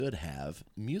should have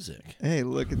music. Hey,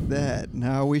 look at that.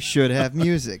 Now we should have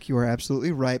music. You are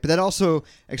absolutely right. But that also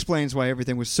explains why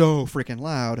everything was so freaking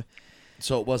loud.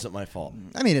 So it wasn't my fault.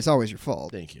 I mean, it's always your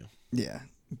fault. Thank you. Yeah.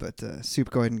 But, Soup,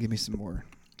 go ahead and give me some more.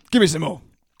 Give me some more.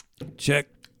 Check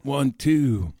 1,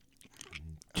 2.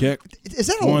 Check. Is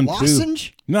that a 1, 2.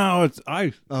 lozenge? No, it's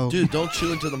ice. Oh, Dude, don't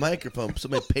chew into the microphone.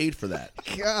 Somebody paid for that.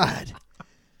 God.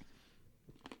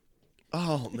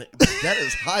 Oh, man. That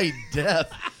is high def.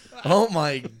 Oh,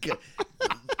 my God.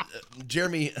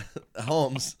 Jeremy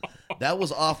Holmes, that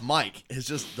was off mic. It's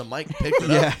just the mic picked it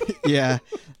Yeah, up. yeah.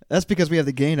 That's because we have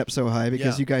the gain up so high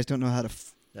because Yeah. you guys don't know how to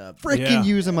freaking Yeah.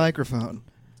 use a microphone.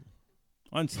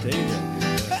 On stage.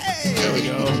 There we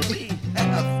go. We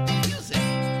have music.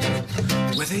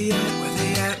 Where they at, where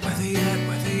they at, where they at,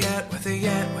 where they at, where they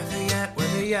at, where they at, where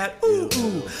they at, ooh,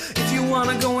 ooh. If you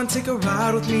wanna go and take a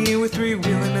ride with me, we're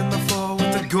three-wheeling in the fall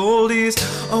with the goldies.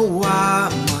 Oh, why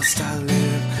must I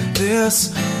live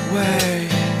this way?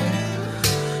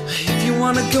 If you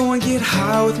wanna go and get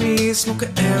high with me, smoke a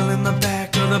L in the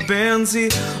back of the Benzie.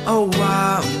 Oh,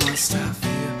 why must I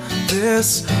feel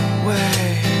this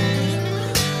way?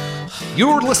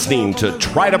 You're listening to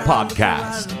Try to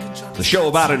Podcast, the show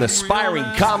about an aspiring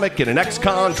comic and an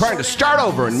ex-con trying to start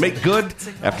over and make good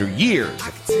after years of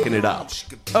f***ing it up.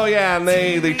 Oh yeah, and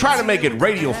they try to make it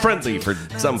radio-friendly for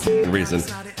some f***ing reason.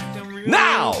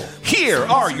 Now, here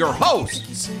are your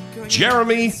hosts,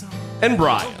 Jeremy and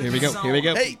Brian. Here we go. Here we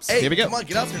go. Hey, Here we go. come on,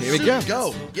 get out there. Here we Soup,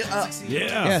 go. Go. Get up.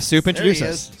 Yeah. Yeah, Soup, introduce There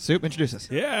he us. Soup, introduce us.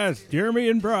 Yeah, it's Jeremy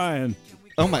and Brian.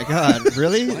 Oh, my God.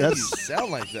 Really? Why do you That's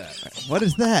sound like that? What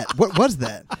is that? What was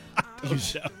that?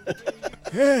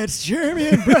 Yeah, it's Jeremy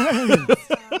and Brian.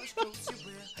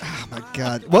 Oh, my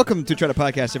God. Welcome to Try to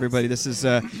Podcast, everybody. This is,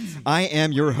 I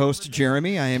am your host,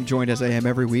 Jeremy. I am joined, as I am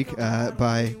every week,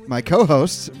 by my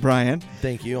co-host, Brian.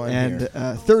 Thank you. I'm And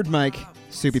here. third mic,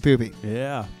 Soupy Poopy.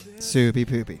 Yeah. Soupy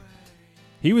Poopy.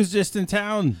 He was just in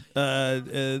town,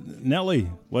 Nelly.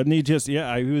 Wasn't he just,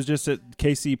 yeah, he was just at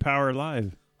KC Power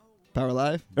Live. Power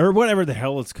Live? Or whatever the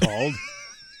hell it's called.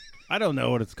 I don't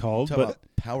know what it's called, Talk but about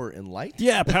power and light?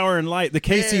 yeah, Power and Light. The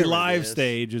KC There it Live is.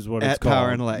 stage is what At it's called. Power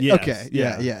and Light. Yes, Okay,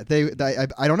 yeah.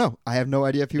 I don't know. I have no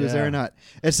idea if he was there Yeah. or not.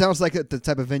 It sounds like the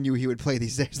type of venue he would play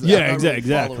these days. though. Yeah, I'm not really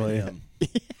exactly. following him.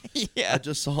 Yeah. I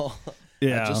just saw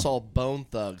Yeah. I just saw Bone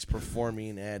Thugs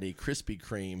performing at a Krispy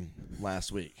Kreme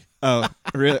last week. Oh,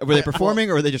 really? Were they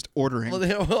performing or were they just ordering?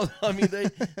 Well, I mean,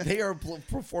 they are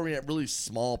performing at really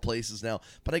small places now,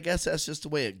 but I guess that's just the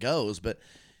way it goes. But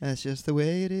That's just the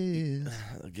way it is.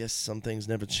 I guess some things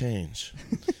never change.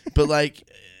 But like,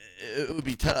 it would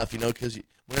be tough, because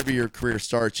whenever your career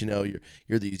starts,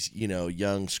 you're these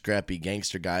young scrappy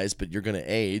gangster guys, but you're gonna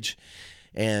age.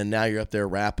 And now you're up there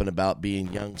rapping about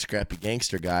being young, scrappy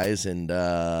gangster guys, and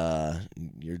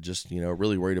you're just,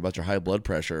 really worried about your high blood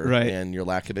pressure Right. and your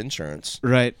lack of insurance.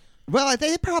 Right. Well,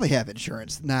 they probably have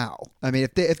insurance now. I mean,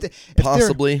 if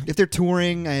Possibly. if they're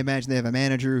touring, I imagine they have a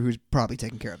manager who's probably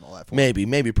taking care of all that for them.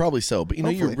 Maybe, probably so. But, you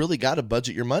Hopefully. really got to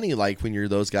budget your money like when you're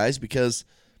those guys because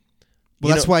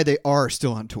Well, that's why they are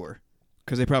still on tour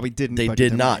because they probably didn't. they budget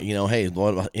did their not. money. Hey,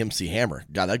 what about MC Hammer?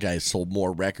 God, that guy sold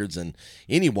more records than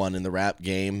anyone in the rap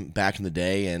game back in the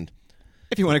day. And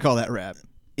If you want to call that rap.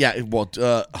 yeah, well, Too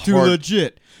hard.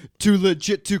 legit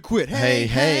to quit.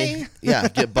 Hey. Yeah,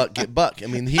 get buck. I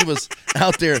mean, he was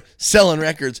out there selling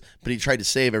records, but he tried to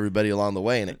save everybody along the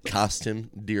way, and it cost him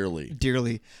dearly.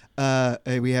 Dearly.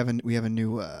 Hey, we have a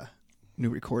new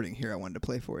recording here I wanted to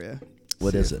play for you.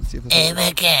 What is it? Oh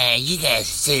my god, you guys are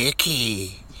so cool.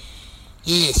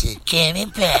 You listen to Jeremy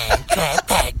and Brian Try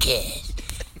Podcast.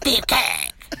 Big time.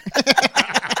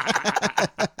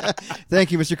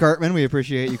 Thank you, Mr. Cartman. We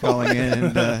appreciate you calling in.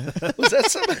 And, Was that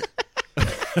somebody?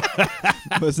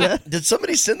 was that? Did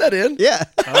somebody send that in? Yeah.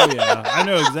 Oh, yeah. I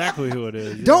know exactly who it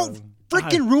is. Don't yeah.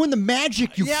 freaking ruin the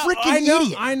magic, you freaking I know,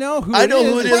 idiot. I know who I it know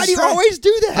is. who it is. Why do you always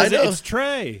do that? I know. It's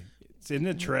Trey. Isn't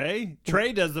it Trey?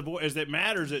 Trey does the voice. It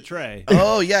matters at Trey.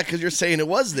 Oh, yeah, because you're saying it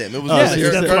was them. It was Yes, really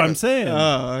you're that's Eric what I'm Cartman. saying.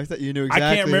 Oh, I thought you knew I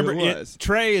exactly can't remember. who it was.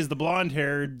 Trey is the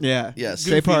blonde-haired. Yeah. Yes.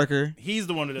 Jay goofy- Parker. He's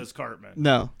the one who does Cartman.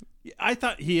 No. I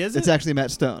thought he is. It's actually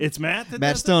Matt Stone. It's Matt. That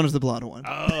Matt does Stone is the blonde one. It?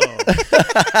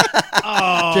 Oh.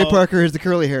 Oh. Jay Parker is the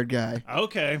curly-haired guy.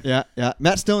 Okay. Yeah, yeah.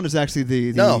 Matt Stone is actually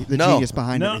the No. genius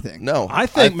behind No. everything. No. I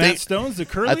think Matt Stone's the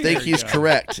curly. I think he's guy.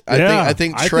 correct. Yeah, I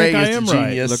think I Trey think I is am the right.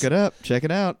 genius. Look it up. Check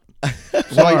it out.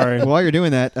 Sorry. While you're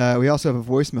doing that, we also have a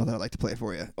voicemail that I'd like to play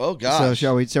for you. Oh, gosh. So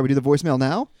shall we do the voicemail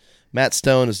now? Matt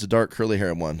Stone is the dark curly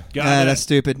hair one. Got it. That's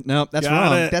stupid. Nope, that's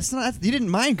Got wrong. it. That's not. You didn't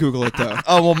mind Google it though.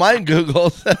 Oh well, mine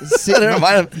Googled. See, Never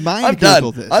mind. mine I'm done.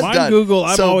 Googled this. I'm Mine done. Google.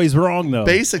 I'm So always wrong though.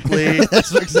 basically,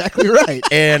 That's exactly right.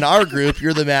 in our group,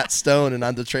 you're the Matt Stone and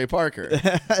I'm the Trey Parker.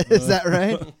 Is that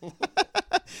right?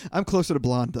 I'm closer to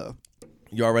blonde though.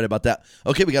 You all right about that?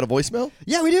 Okay, we got a voicemail.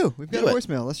 Yeah, we do. We've got Do a it.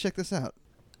 voicemail. Let's check this out.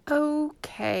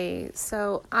 Okay,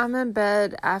 so I'm in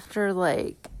bed after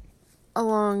like a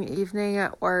long evening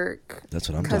at work That's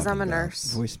what I'm because talking I'm a about.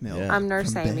 nurse. Voicemail. Yeah. I'm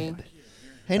Nurse from Amy. bed.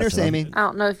 Hey, Nurse what I'm- Amy. I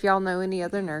don't know if y'all know any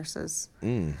other nurses,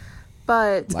 Mm,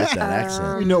 but like that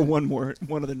accent. We know one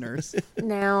other nurse.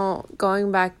 now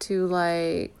going back to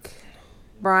like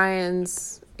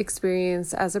Brian's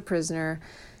experience as a prisoner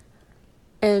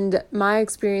and my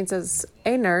experience as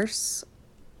a nurse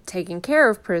taking care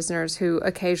of prisoners who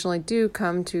occasionally do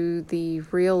come to the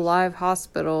real live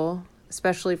hospital,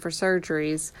 especially for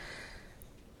surgeries.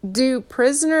 Do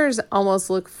prisoners almost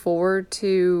look forward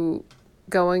to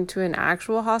going to an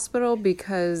actual hospital?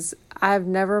 Because I've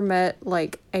never met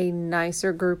like a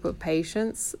nicer group of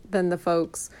patients than the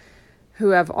folks who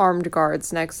have armed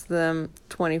guards next to them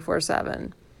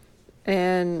 24/7.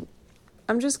 And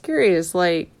I'm just curious,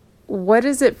 like, what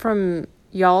is it from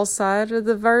y'all's side of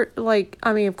the like,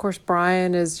 I mean, of course,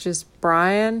 Brian is just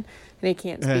Brian and he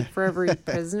can't speak for every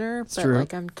prisoner, but true.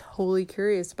 like, I'm totally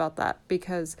curious about that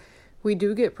because we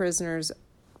do get prisoners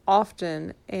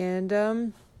often, and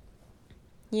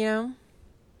you know,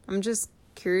 I'm just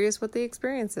curious what the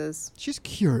experience is. She's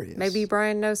curious. Maybe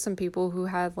Brian knows some people who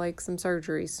had like some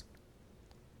surgeries.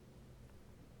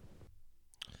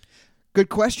 Good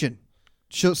question.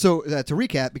 So to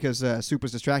recap, because Soup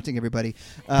was distracting everybody,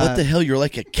 What the hell? You're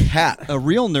like a cat. a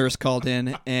real nurse called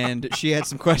in and she had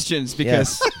some questions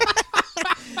because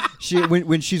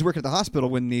when she's working at the hospital,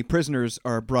 when the prisoners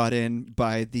are brought in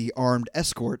by the armed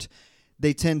escort,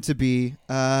 they tend to be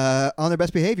on their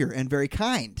best behavior and very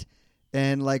kind,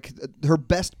 and like her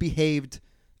best behaved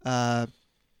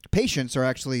patients are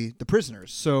actually the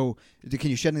prisoners. So can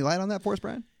you shed any light on that for us,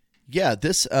 Brian? Yeah,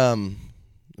 this.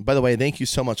 By the way, thank you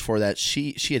so much for that.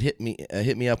 She had hit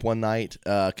me up one night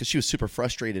because she was super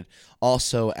frustrated.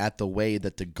 Also, at the way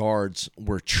that the guards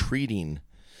were treating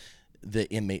the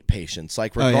inmate patients.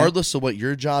 Like, regardless of what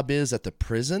your job is at the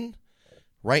prison,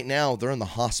 right now they're in the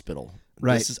hospital.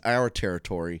 Right. This is our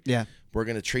territory. Yeah. We're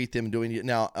going to treat them doing it.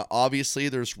 Now, obviously,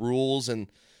 there's rules and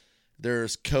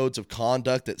there's codes of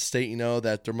conduct that state,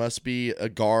 that there must be a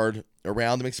guard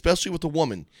around them, especially with a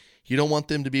woman. You don't want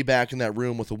them to be back in that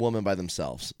room with a woman by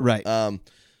themselves. Right.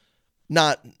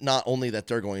 Not only that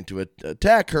they're going to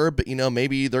attack her, but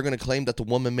maybe they're going to claim that the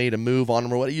woman made a move on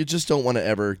them or what. You just don't want to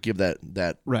ever give that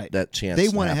Right. that chance. They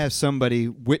want to happen. have somebody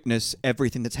witness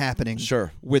everything that's happening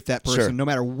Sure. with that person, Sure. no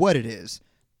matter what it is.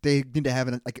 They need to have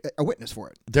a witness for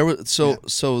it. There was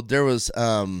so there was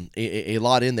a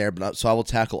lot in there, but so I will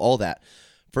tackle all that.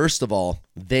 First of all,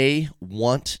 they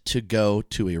want to go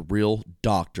to a real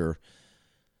doctor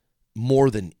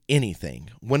more than anything.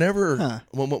 Whenever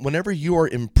you are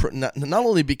not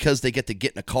only because they get to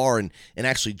get in a car and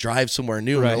actually drive somewhere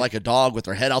new, and they're Right. like a dog with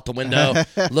their head out the window,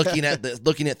 looking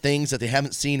at things that they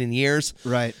haven't seen in years.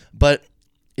 Right. But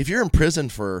if you're in prison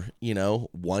for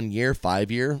 1 year,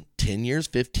 5 year, 10 years,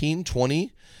 15,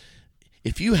 20,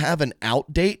 if you have an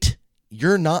out date,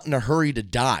 you're not in a hurry to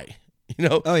die.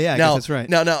 Oh, yeah, I guess that's right.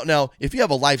 Now, if you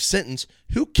have a life sentence,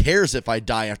 who cares if I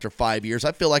die after 5 years?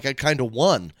 I feel like I kind of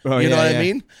won. Oh, you know yeah, what yeah. I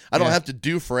mean? I don't Yeah. have to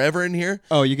do forever in here.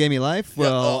 Oh, you gave me life?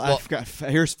 Well, well- I've got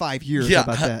here's 5 years. Yeah, How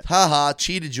about that? haha,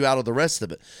 cheated you out of the rest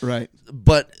of it. Right.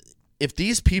 But if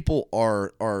these people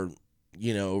are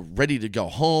ready to go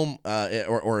home,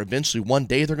 or eventually one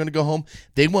day they're going to go home,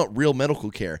 they want real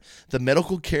medical care. The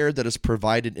medical care that is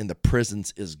provided in the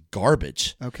prisons is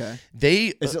garbage. Okay.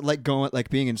 They Is it like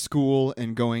being in school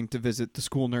and going to visit the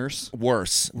school nurse?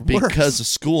 worse because the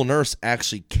school nurse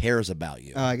actually cares about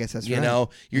you. Oh, I guess that's You right. know,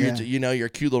 Yeah. you're a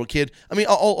cute little kid. I mean,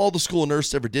 all the school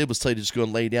nurse ever did was tell you to just go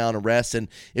and lay down and rest. And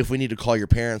if we need to call your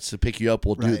parents to pick you up,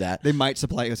 we'll do Right. that. They might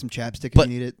supply you with some chapstick But,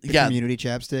 if you need it. The yeah. community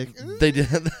chapstick. They did,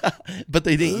 but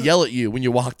they didn't yell at you when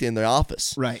you walked in the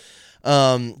office. Right.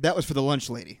 Um. That was for the lunch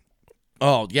lady.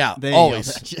 Oh yeah. They Always.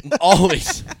 yelled at you.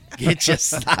 Always. Get your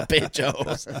sloppy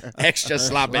joes. Extra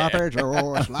sloppy.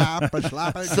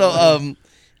 Sloppy. So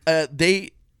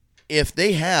if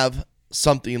they have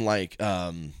something like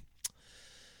a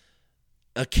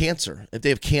cancer, if they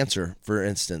have cancer, for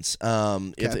instance,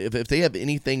 if they have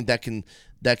anything that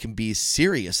can be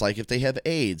serious, like if they have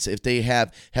AIDS, if they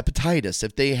have hepatitis,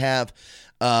 if they have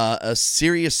a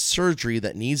serious surgery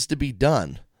that needs to be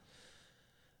done,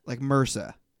 like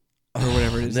MRSA or whatever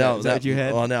whatever it is. No, is that what you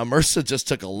had? Well, now MRSA just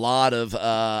took a lot of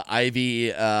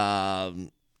IV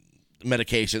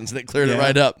medications and it cleared it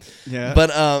right up. Yeah. But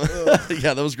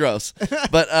yeah, that was gross.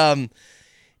 But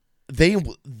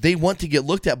they want to get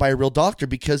looked at by a real doctor,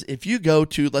 because if you go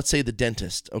to, let's say, the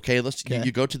dentist, okay,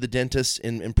 you go to the dentist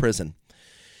in prison,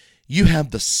 you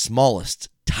have the smallest,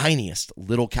 tiniest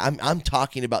little I'm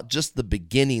talking about just the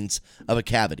beginnings of a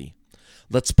cavity.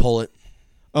 Let's pull it.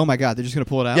 Oh my God, they're just gonna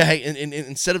pull it out. Yeah, hey, and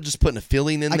instead of just putting a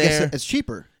filling in I there, guess it's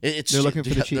cheaper. they're looking for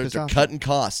the cheapest They're option. cutting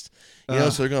costs. You know,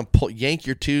 so they're going to yank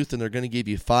your tooth, and they're going to give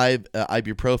you 5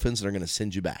 ibuprofens, and they're going to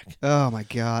send you back. Oh my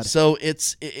God. So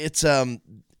it's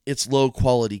low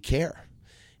quality care,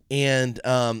 and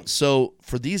so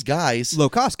for these guys, Low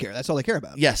cost care. That's all they care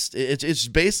about. yes, it's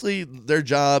basically their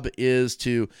job is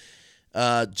to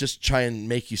just try and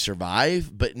make you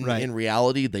survive, but in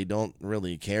reality, they don't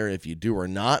really care if you do or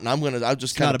not. And I'll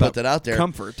just kind of put that out there.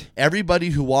 Comfort. Everybody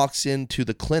who walks into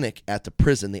the clinic at the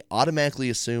prison, they automatically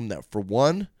assume that, for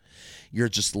one, you're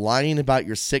just lying about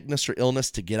your sickness or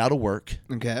illness to get out of work,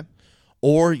 Okay.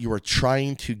 or you are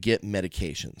trying to get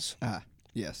medications.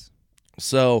 Yes.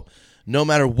 So no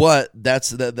matter what,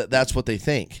 that's what they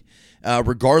think.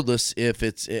 Regardless if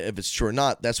it's true or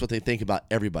not, that's what they think about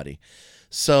everybody.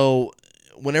 So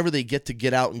whenever they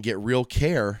get out and get real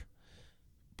care,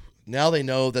 now they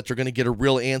know that they're going to get a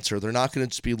real answer. They're not going to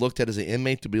just be looked at as an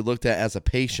inmate, to be looked at as a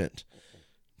patient.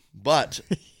 But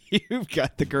You've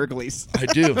got the gurglies. I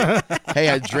do. Hey,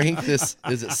 I drink this.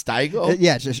 Is it Steigl?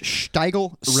 Yeah, it's just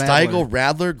Steigl Radler. Steigl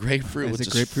Radler grapefruit, It's which a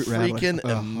is grapefruit Radler. freaking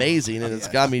amazing, and it's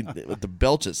got me with the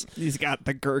belches. He's got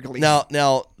the gurglies.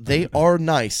 Now they are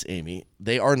nice, Amy.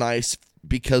 They are nice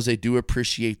because they do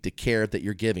appreciate the care that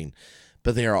you're giving.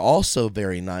 But they are also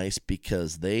very nice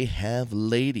because they have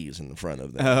ladies in front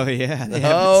of them. Oh yeah. They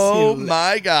Oh haven't seen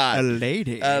my God. a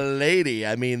lady. A lady.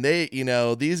 I mean,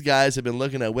 these guys have been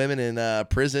looking at women in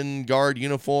prison guard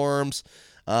uniforms.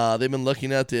 They've been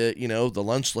looking at the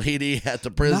lunch lady at the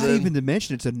prison. Not even to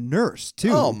mention it's a nurse too.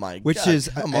 Oh, my Which God, is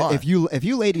come on. if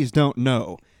you ladies don't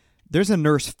know, there's a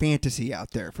nurse fantasy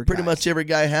out there for Pretty guys. much every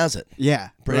guy has it. Yeah.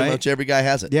 Pretty right? much every guy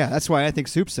has it. Yeah, that's why I think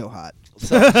Soup's so hot.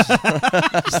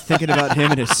 Just thinking about him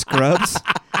and his scrubs.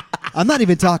 I'm not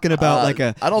even talking about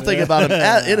I don't think about him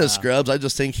in a scrubs. I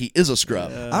just think he is a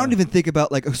scrub. I don't even think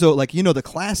about the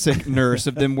classic nurse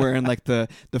of them wearing like the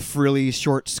frilly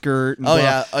short skirt. And Oh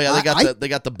blah. yeah. They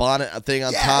got the bonnet thing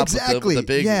on top exactly. with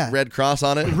the big red cross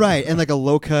on it. Right, and like a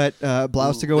low cut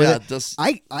blouse to go with Yeah, it. just-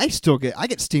 I still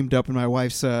get steamed up in my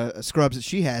wife's scrubs that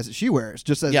she has that she wears,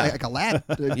 just as like a lab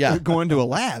going to a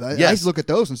lab. I Yes. look at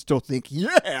those and still think,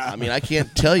 I mean, I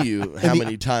can't tell you how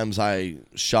many times I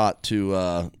shot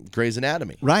to Grey's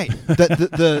Anatomy. right.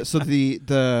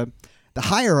 The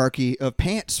hierarchy of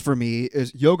pants for me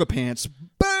is yoga pants.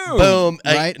 Boom.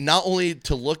 Right. Not only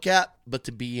to look at, but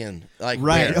to be in. Like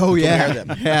Right. Wear, Oh, to yeah. Wear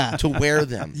them. Yeah. To wear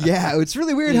them. Yeah, it's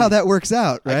really weird how that works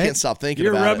out, right? I can't stop thinking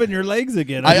You're about rubbing it. your legs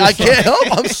again. I can't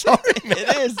help. I'm sorry, man.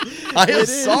 It is. I am It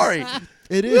is. sorry.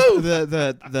 It is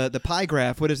the pie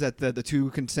graph. What is that? The two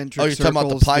concentric Oh, you're circles. talking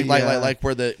about the pie, the, like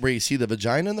where you see the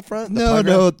vagina in the front? The No, pie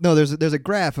graph? no. There's a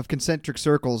graph of concentric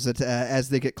circles that as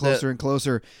they get closer and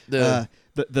closer, the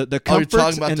you're comfort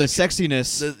talking about and the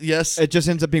sexiness. yes. It just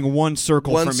ends up being one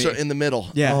circle for me. In the middle.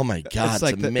 Yeah. Oh my God, it's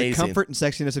like the amazing. comfort and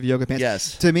sexiness of yoga pants.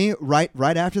 Yes. To me, right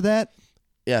after that,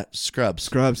 Yeah, scrubs.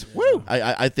 scrubs. Woo.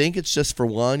 I think it's just, for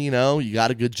one, you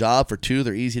got a good job. For two,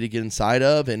 they're easy to get inside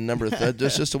of, and number three,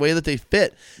 there's just a way that they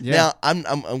fit. Yeah. Now, I'm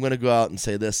going to go out and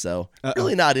say this though.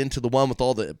 Really not into the one with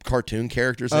all the cartoon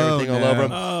characters and Oh, everything all no. over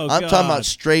them. Oh, I'm talking about God.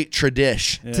 straight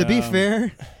tradish. To be Yeah.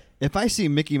 fair, if I see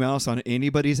Mickey Mouse on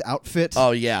anybody's outfit, Oh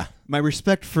yeah. my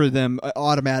respect for them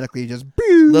automatically just.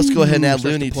 Let's go ahead and add starts to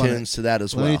Looney plummet. Tunes to that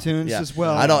as well. Looney Tunes Yeah. as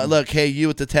well. I don't look. Hey, you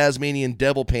with the Tasmanian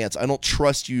devil pants. I don't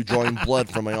trust you drawing blood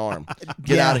from my arm.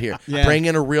 Get Yeah. out of here. Yeah. Bring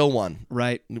in a real one.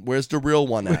 Right. Where's the real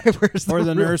one at? Where's Or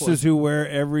the real nurses who wear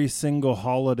every single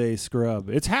holiday scrub.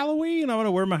 It's Halloween. I want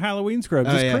to wear my Halloween scrubs.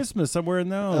 Oh, It's yeah. Christmas. I'm wearing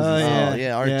those. Oh, yeah. Oh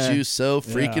yeah, aren't Yeah. you so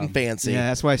freaking fancy? Yeah,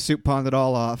 that's why Soup pawned it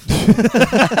all off.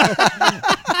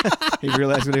 He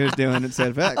realized what he was doing and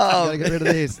said, "Fuck, gotta get rid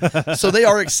of these." So they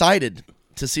are excited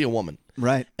to see a woman,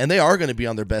 Right. and they are going to be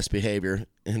on their best behavior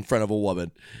in front of a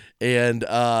woman, and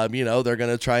they're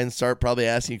going to try and start probably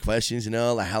asking questions,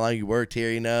 like how long you worked here,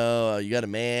 you got a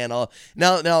man.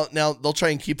 Now they'll try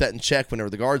and keep that in check whenever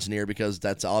the guard's near, because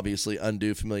that's obviously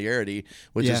undue familiarity,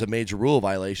 which is Yeah. a major rule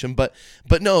violation. But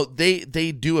no, they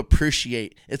do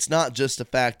appreciate. It's not just the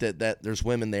fact that there's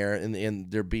women there and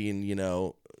they're being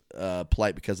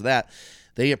polite because of that.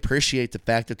 They appreciate the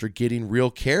fact that they're getting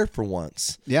real care for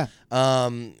once. Yeah.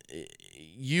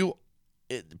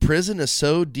 prison is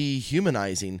so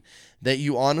dehumanizing that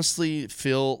you honestly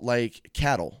feel like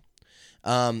cattle.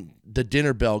 The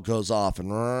dinner bell goes off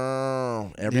and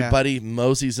everybody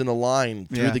moseys in a line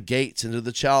through the gates into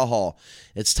the chow hall.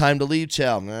 It's time to leave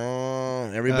chow.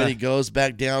 Everybody goes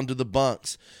back down to the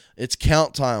bunks. It's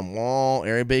count time.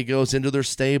 Everybody goes into their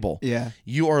stable. Yeah.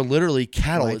 You are literally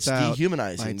cattle. Lights it's out,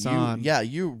 dehumanizing. lights on. Yeah,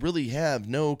 you really have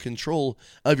no control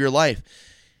of your life.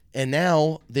 And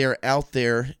now they're out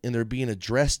there and they're being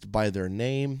addressed by their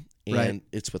name. And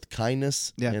it's with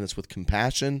kindness and it's with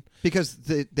compassion. Because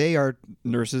they are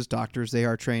nurses, doctors. They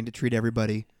are trained to treat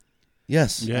everybody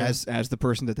Yes. as the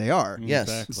person that they are. Yes.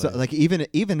 Exactly. So like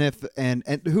even if and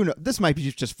who knows, this might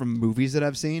be just from movies that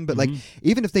I've seen, but like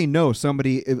even if they know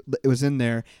somebody it was in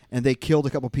there and they killed a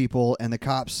couple people and the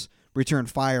cops returned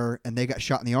fire and they got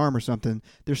shot in the arm or something,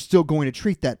 they're still going to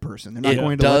treat that person. They're not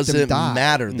going to let them die. Doesn't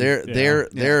matter.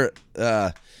 They're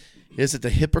is it the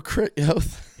hypocrite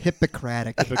oath?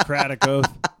 Hippocratic. Hippocratic oath.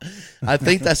 I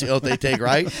think that's the oath they take,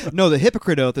 right? No, the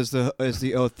hypocrite oath is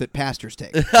the oath that pastors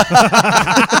take.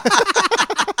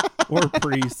 Or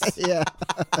priests. Yeah.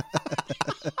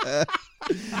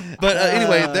 But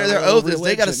anyway, their oath is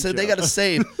they got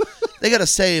religion, to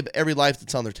save every life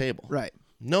that's on their table, Right.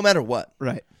 no matter what.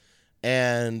 Right.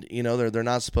 And they're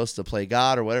not supposed to play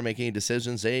God or whatever, make any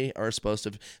decisions. They are supposed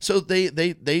to. So they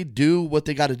do what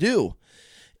they got to do.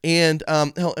 And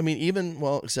hell, I mean,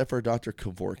 except for Dr.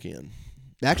 Kevorkian.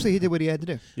 Actually, he did what he had to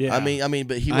do. Yeah. I mean,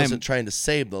 but he wasn't trying to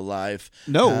save the life.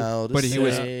 No, but he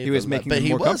was making them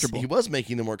more comfortable. He was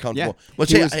making them more comfortable. Yeah,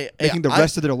 Which, he was making the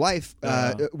rest of their life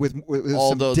with all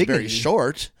some those dignity. very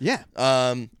short. Yeah,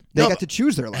 They they got to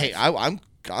choose their life. Hey,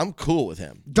 I'm cool with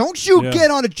him. Don't you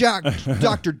get on a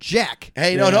Dr. Jack.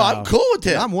 Hey, no, I'm cool with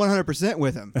him. I'm 100%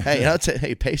 with him.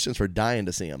 Hey, patients were dying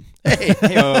to see him. Hey,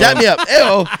 dab me up.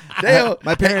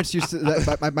 My parents used to.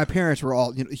 My parents were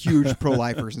all huge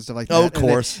pro-lifers and stuff like that. Oh, of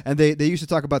course. And they used to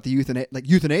talk about the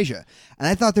euthanasia, and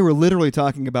I thought they were literally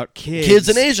talking about Kids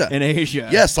in Asia. In Asia,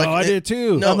 Yes, like I did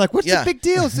too. No, I'm like, what's the big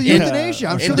deal? It's the euthanasia.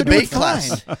 I'm sure in they're doing debate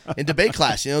class, fine. in debate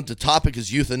class, the topic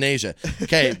is euthanasia.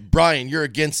 Okay, Brian, you're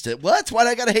against it. What? Why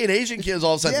do I gotta hate Asian kids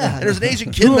all of a sudden? Yeah. And there's an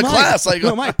Asian kid Who in the am I? class. Like, Who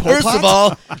am I, Pol first of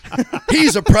Pot? all,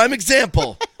 he's a prime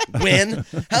example. Win.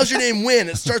 How's your name Win?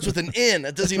 It starts with an N.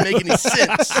 That doesn't even make any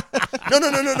sense. No.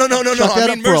 Chalk I that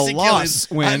mean up for a mercy loss, killings.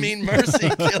 I Win. mean mercy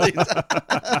killings.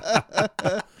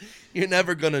 You're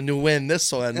never gonna win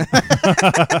this one.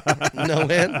 No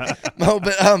win. No,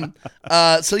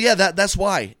 but so yeah, that's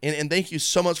why. And thank you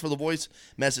so much for the voice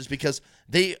message, because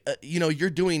they, you're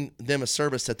doing them a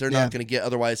service that they're not going to get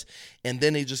otherwise. And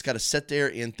then they just got to sit there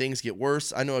and things get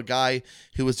worse. I know a guy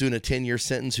who was doing a 10-year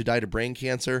sentence who died of brain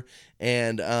cancer,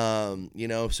 and so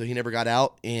he never got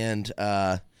out. And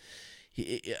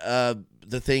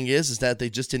the thing is that they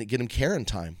just didn't get him care in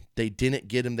time. They didn't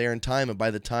get him there in time, and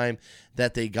by the time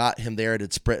that they got him there,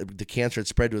 the cancer had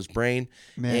spread to his brain,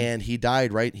 and he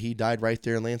died right. He died right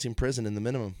there in Lansing prison in the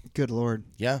minimum. Good Lord.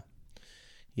 Yeah.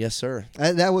 Yes, sir.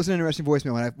 That was an interesting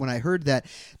voicemail. When I heard that,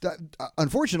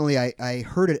 unfortunately, I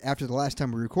heard it after the last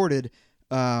time we recorded,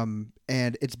 and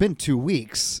it's been 2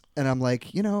 weeks, and I'm like,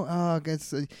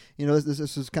 this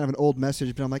is kind of an old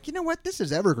message, but I'm like, you know what? This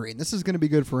is evergreen. This is going to be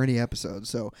good for any episode.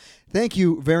 So thank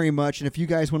you very much. And if you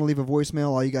guys want to leave a voicemail,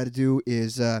 all you got to do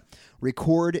is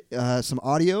record some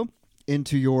audio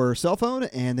into your cell phone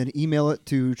and then email it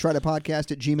to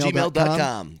trytopodcast@gmail.com.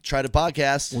 gmail.com. Try to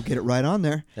podcast. We'll get it right on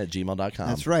there. At gmail.com.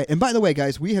 That's right. And by the way,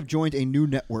 guys, we have joined a new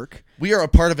network. We are a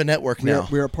part of a network now.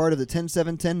 We're a part of the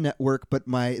 10710 network, but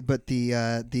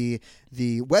the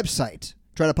website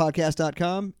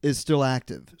trytopodcast.com is still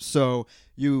active. So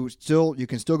you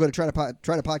can still go to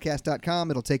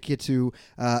trytopodcast.com. It'll take you to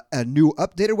a new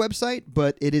updated website,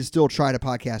 but it is still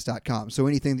trytopodcast.com. So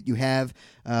anything that you have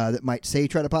that might say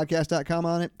trytopodcast.com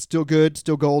on it, still good,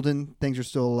 still golden. Things are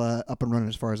still up and running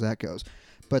as far as that goes.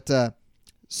 But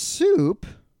Soup,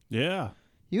 Yeah.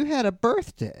 you had a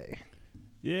birthday.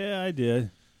 Yeah, I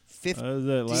did. 50.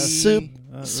 That last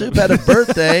Soup had a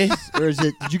birthday. Or is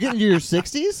it? Did you get into your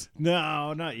 60s?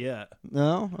 No, not yet.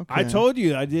 No. Okay. I told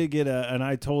you I did get and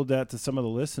I told that to some of the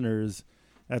listeners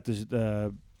at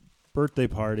the birthday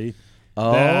party.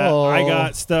 That I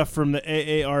got stuff from the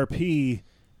AARP,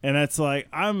 and it's like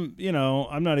I'm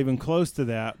not even close to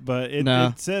that, but it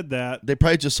said that. They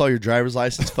probably just saw your driver's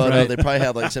license photo. Right. They probably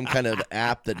have like some kind of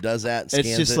app that does that. And It's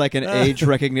scans just it. like an age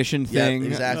recognition thing.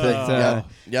 exactly. That,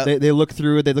 Yep. They look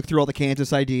through it. They look through all the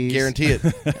Kansas IDs. Guarantee it.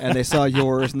 And they saw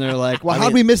yours, and they're like, "Well, I how'd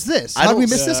mean, we miss this? How'd we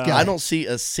miss this guy?" I don't see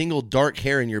a single dark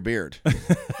hair in your beard.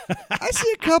 I see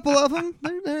a couple of them.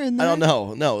 They're in there. I don't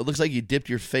know. No, it looks like you dipped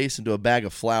your face into a bag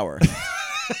of flour.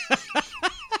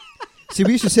 See,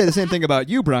 we used to say the same thing about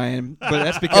you, Brian, but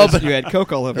that's because you had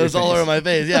Coke all over It was your all face. over my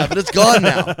face. Yeah, but it's gone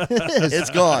now. It is. It's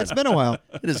gone. It's been a while.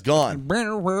 It is gone.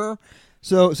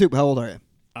 So, Soup, how old are you?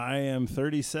 I am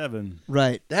 37.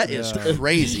 Right. That is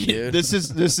crazy, dude. This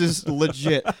is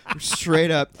legit,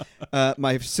 straight up.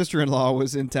 My sister-in-law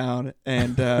was in town,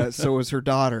 and so was her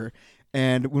daughter.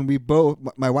 And when we both,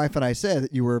 my wife and I said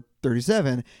that you were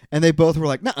 37, and they both were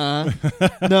like, "Nuh-uh,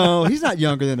 no, he's not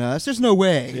younger than us. There's no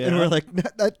way." Yeah. And we're like,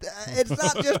 "It's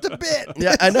not just a bit.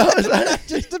 Yeah, I know. It's not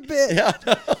just a bit." Yeah,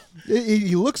 I know.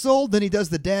 He looks old, then he does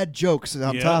the dad jokes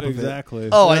on Yeah, top of exactly.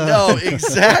 Oh, I know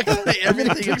exactly.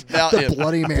 Everything about The him.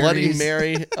 Bloody Marys. Bloody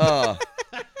Mary. Oh,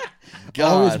 it. God.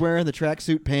 Always wearing the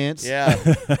tracksuit pants. Yeah.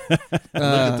 Look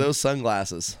at those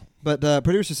sunglasses. But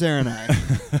producer Sarah and I,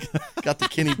 Got the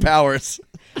Kenny Powers.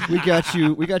 we got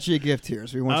you a gift here,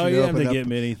 so we want Oh, you you to have open to up, get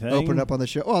me anything. open it up on the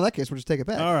show. Oh, in that case, we'll just take it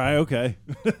back. All right, okay.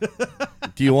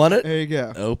 Do you want it? There you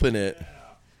go. Open it.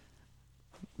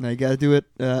 Now you got to do it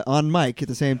on mic at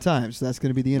the same time, so that's going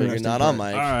to be the But interesting you're not part. on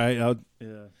mic. All right.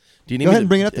 Do you need Go me ahead to- and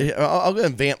bring it up there. I'll go ahead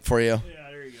and vamp for you. Yeah,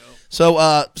 there you go.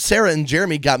 So Sarah and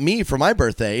Jeremy got me for my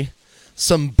birthday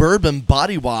some bourbon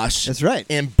body wash. That's right.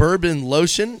 And bourbon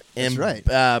lotion and That's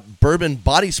right. Bourbon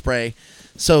body spray.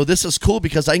 So this is cool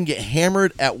because I can get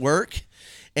hammered at work,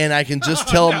 and I can just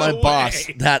tell my boss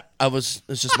that it's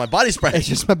just my body spray. It's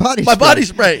just my body. my spray. body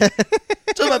spray.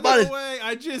 Just my body. By the way,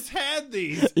 I just had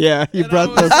these. Yeah, you And brought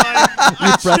I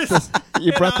was those. like,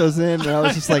 You brought those in, and I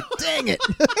was just like, "Dang it!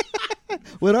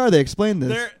 What are they? Explain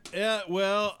this."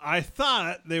 well, I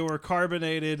thought they were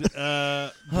carbonated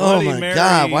Oh Bloody my Mary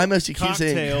God, why must you keep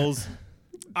saying- cocktails.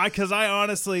 Because I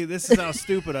honestly, this is how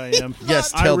stupid I am.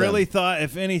 Yes, I tell really them. thought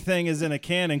if anything is in a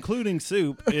can, including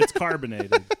soup, it's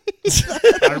carbonated.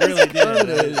 I really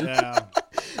did. Yeah.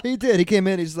 He did. He came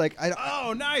in. He's like,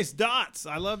 Oh, nice dots.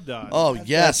 I love dots. Oh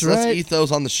yes, That's let's right. eat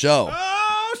those on the show.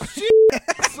 Oh, shit.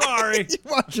 Sorry.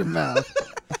 "Watch your mouth."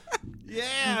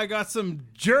 Yeah, I got some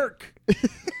jerk.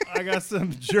 I got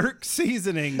some jerk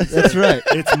seasonings. That's right.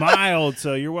 It's mild,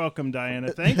 so you're welcome,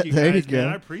 Diana. Thank you, There guys, you go. man.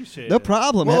 I appreciate No it.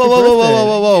 problem. Whoa, Happy whoa, whoa, whoa, birthday. whoa,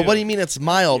 whoa, whoa! you. What do you mean it's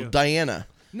mild, you. Diana?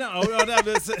 No,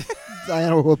 that's,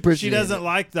 Diana will appreciate. she doesn't it.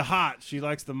 like the hot. She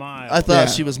likes the mild. I thought Yeah.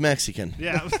 she was Mexican.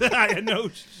 Yeah, I know.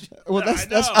 Well, that's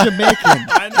I know. Jamaican.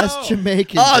 I know. That's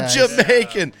Jamaican. Oh, guys.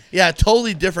 Jamaican. Yeah,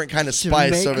 totally different kind of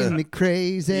spice over Jamaican there. me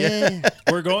crazy. Yeah.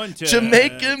 We're going to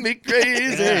Jamaican me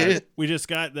crazy. Yeah, we just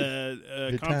got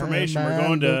the confirmation. We're time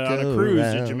going to will on a go cruise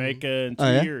round. to Jamaica in 2 Oh,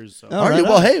 yeah? years. So. Oh, Are right you?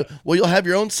 Well, on. hey, you'll have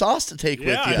your own sauce to take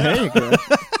Yeah, with you. There you go.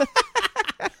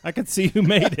 I could see who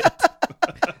made it.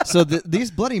 So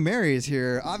these Bloody Marys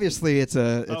here, obviously, it's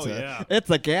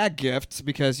a gag gift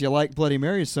because you like Bloody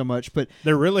Marys so much. But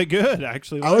They're really good,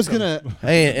 actually. I was like 'em. gonna.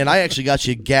 Hey, and I actually got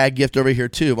you a gag gift over here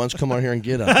too. Why don't you come on here and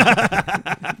get them?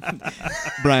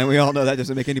 Brian, we all know that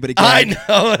doesn't make anybody I gag.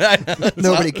 know. I know.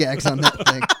 Nobody gags on that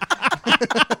thing.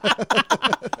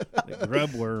 The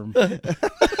grub worm.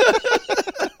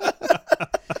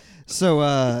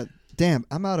 So, damn,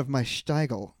 I'm out of my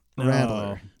Steigl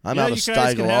Rattler. I'm Yeah, out of you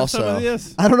guys can Steigl have some also. of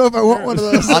this. I don't know if I want one of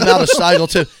those. I'm out of Steigl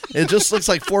too. It just looks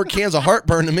like 4 cans of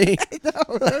heartburn to me.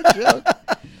 No joke.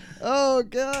 Oh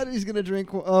God, he's gonna drink.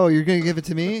 Oh, you're gonna give it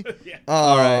to me?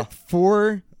 All right.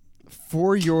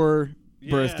 For your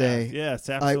Yeah, birthday, Yes,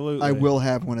 absolutely. I will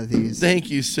have one of these. Thank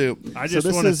you, Soup. I So just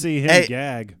this want to is- see him Hey,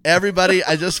 gag. Everybody,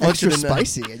 I just want Extra you to know.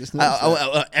 spicy. I just noticed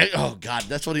that. Oh God,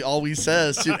 that's what he always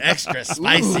says. Soup, extra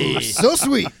spicy. Ooh, so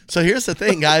sweet. So here's the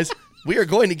thing, guys. We are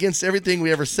going against everything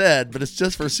we ever said, but it's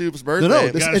just for Soup's birthday. No,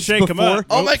 this Gotta it's shake him before. up.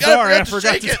 Oh my Oops, God, sorry, I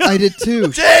forgot to shake it. I did too.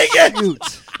 Dang it!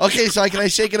 Shoot. Okay, so can I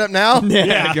shake it up now?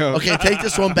 Yeah, go. Okay, take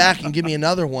this one back and give me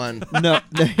another one. No,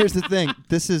 here's the thing.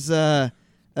 This is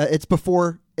it's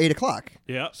before 8:00.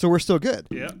 Yep. So we're still good.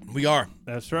 Yep. We are.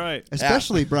 That's right.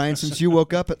 Especially Brian, since you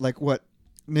woke up at like what,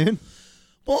 noon?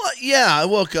 Well, yeah, I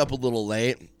woke up a little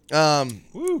late.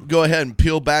 Go ahead and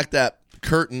peel back that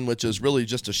curtain, which is really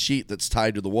just a sheet that's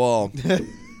tied to the wall.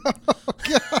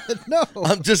 God, no.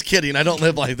 I'm just kidding. I don't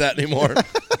live like that anymore.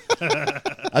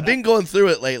 I've been going through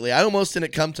it lately. I almost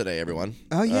didn't come today, everyone.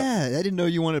 Oh yeah, I didn't know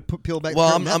you wanted to peel back. Well,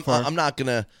 the curtain that far. I'm not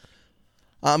gonna.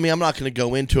 I mean, I'm not going to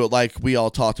go into it like we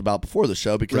all talked about before the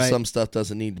show because Right. some stuff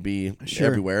doesn't need to be Sure.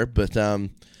 everywhere. But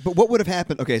But what would have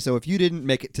happened? Okay, so if you didn't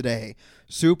make it today,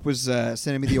 Soup was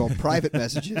sending me the old private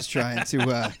messages trying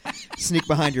to sneak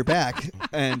behind your back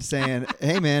and saying,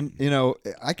 "Hey, man, you know,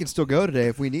 I can still go today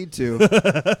if we need to.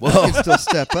 I well, can still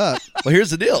step up." well,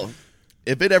 here's the deal.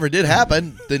 if it ever did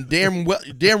happen, then damn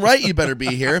right you better be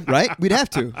here. Right? We'd have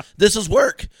to. This is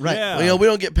work. Right. Yeah. You know, we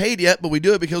don't get paid yet, but we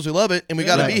do it because we love it, and we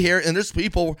got to Right. be here. And there's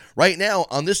people right now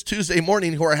on this Tuesday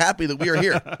morning who are happy that we are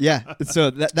here. Yeah.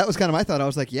 So that was kind of my thought. I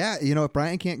was like, yeah, you know, if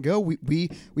Brian can't go, we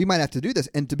might have to do this.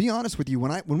 And to be honest with you,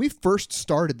 when we first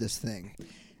started this thing,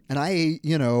 and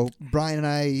Brian and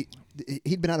I,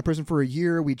 he'd been out of prison for a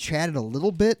year. We chatted a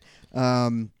little bit,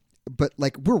 but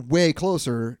like we're way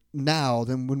closer now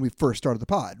than when we first started the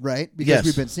pod, right? Because Yes.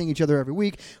 we've been seeing each other every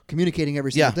week, communicating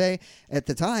every single day. At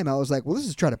the time, I was like, well, this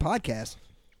is Try to Podcast.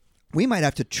 We might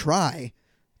have to try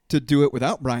to do it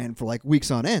without Brian for like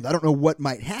weeks on end. I don't know what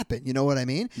might happen. You know what I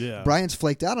mean? Yeah. Brian's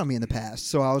flaked out on me in the past,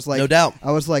 so I was like, No doubt.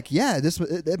 I was like, yeah,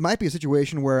 it might be a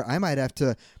situation where I might have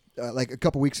to. Like a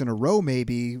couple weeks in a row,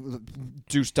 maybe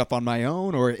do stuff on my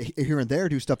own, or here and there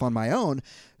do stuff on my own.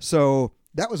 So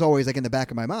that was always like in the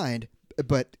back of my mind.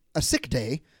 But a sick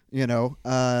day,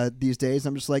 these days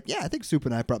I'm just like, yeah, I think Soup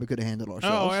and I probably could have handled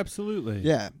ourselves. Oh, absolutely.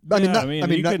 Yeah,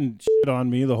 you couldn't shit on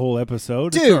me the whole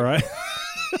episode. Dude. It's all right.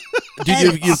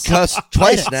 Dude, you've cussed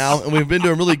twice now, and we've been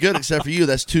doing really good except for you.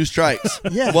 That's 2 strikes.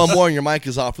 Yes. One more and your mic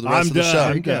is off for the rest I'm of the done. show.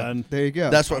 There you go. Done. There you go.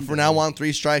 That's what, for now on,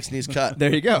 3 strikes and he's cut.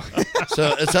 there you go.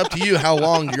 So it's up to you how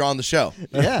long you're on the show.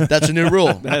 Yeah. That's a new rule.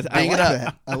 I Ding like it up.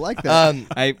 that. I like that.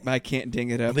 I can't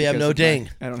ding it up. We have because no of my- ding.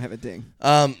 I don't have a ding.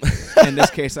 In In this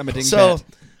case, I'm a ding. So bat.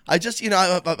 I just,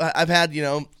 I've had,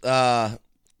 I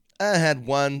had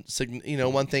one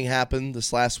thing happen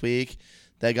this last week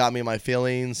that got me in my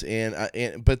feelings,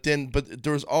 but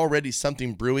there was already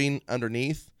something brewing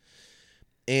underneath,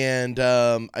 and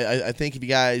I think if you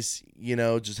guys,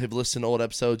 just have listened to old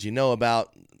episodes,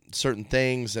 about certain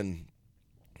things, and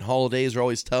holidays are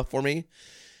always tough for me,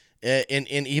 and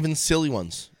even silly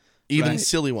ones. Even Right.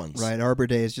 silly ones. Right, Arbor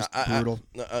Day is just brutal.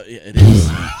 It is.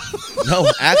 No,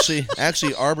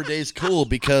 actually, Arbor Day is cool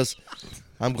because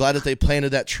I'm glad that they planted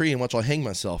that tree and which I'll hang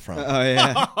myself from. Oh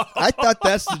yeah, I thought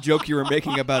that's the joke you were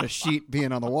making about a sheet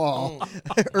being on the wall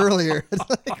earlier. It's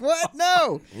like, what?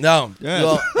 No. No. Yeah,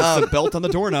 Well, the belt on the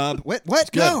doorknob. What?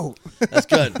 No. that's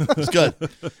good. That's good.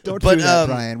 Don't But, do that,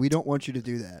 Brian. We don't want you to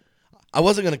do that. I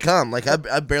wasn't going to come. Like,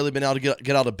 I've barely been able to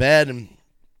get out of bed. And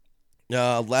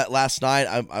last night,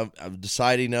 I've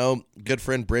decided, good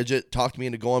friend Bridget talked me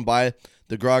into going by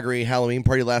the Groggery Halloween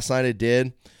party last night. I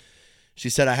did. She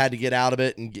said I had to get out of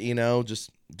it and,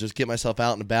 just get myself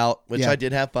out and about, which Yeah. I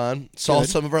did have fun. Saw Good.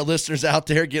 some of our listeners out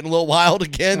there getting a little wild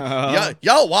again.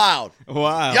 Y'all wild.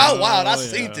 Wow. Y'all wild. I yeah.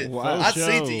 seen it. Wow. I Show.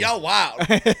 seen it. Y'all wild.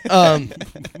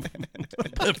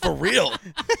 For real.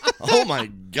 Oh, my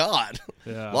God.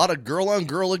 Yeah. A lot of girl on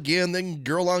girl again, then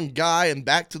girl on guy, and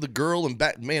back to the girl, and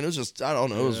back. Man, it was just, I don't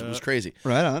know. It was crazy.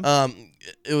 Right on.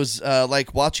 It was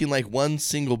like watching like one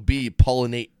single bee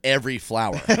pollinate every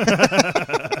flower.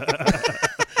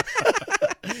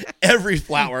 Every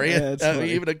flower, that's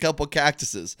funny. even a couple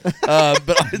cactuses. But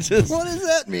I just, What does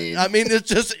that mean? I mean, it's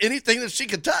just anything that she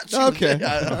could touch. She was- Okay.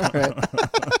 yeah. All right.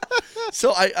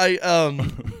 So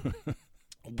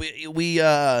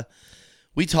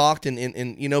we talked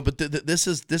and but this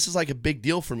is like a big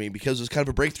deal for me because it was kind of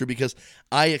a breakthrough because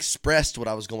I expressed what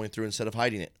I was going through instead of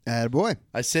hiding it. Attaboy.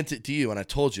 I sent it to you and I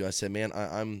told you, I said, man,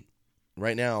 I'm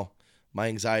right now, my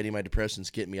anxiety, my depression's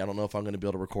getting me. I don't know if I'm going to be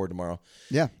able to record tomorrow.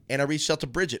 Yeah. And I reached out to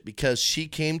Bridget because she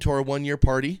came to our 1-year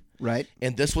party. Right.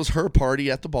 And this was her party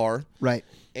at the bar. Right.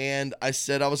 And I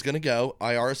said I was going to go.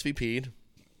 I RSVP'd.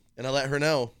 And I let her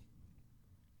know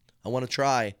I want to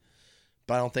try,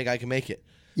 but I don't think I can make it.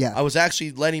 Yeah. I was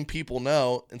actually letting people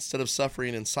know instead of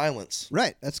suffering in silence.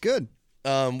 Right. That's good.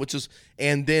 And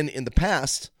then in the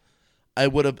past, I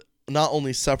would have not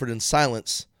only suffered in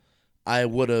silence, I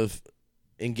would have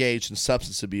engaged in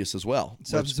substance abuse as well.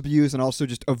 Substance abuse and also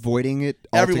just avoiding it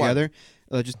Everyone. altogether.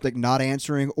 Just like not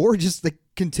answering or just like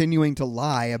continuing to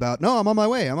lie about, no, I'm on my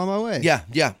way. I'm on my way.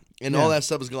 Yeah. And all that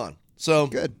stuff is gone. So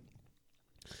Good.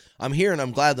 I'm here and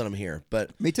I'm glad that I'm here,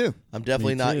 but Me too. I'm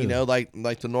definitely not, too.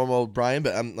 like the normal Brian,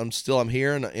 but I'm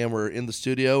here and we're in the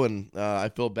studio and I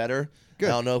feel better. Good.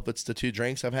 I don't know if it's the 2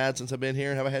 drinks I've had since I've been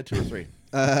here. Have I had 2 or 3?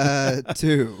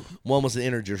 2. One was an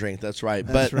energy drink. That's right.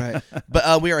 That's but, right.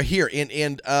 But we are here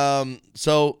and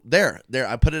so there,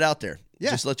 I put it out there.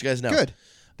 Yeah. Just to let you guys know. Good.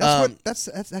 That's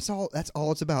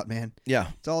all it's about, man. Yeah.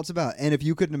 That's all it's about. And if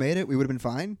you couldn't have made it, we would have been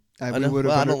fine. I know. Well,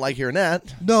 I don't like hearing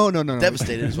that. No.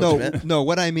 Devastated is what no, you meant. No,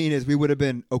 what I mean is we would have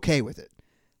been okay with it.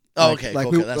 Oh, Like- okay. Like,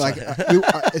 okay. we, That's like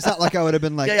fine. it's not like I would have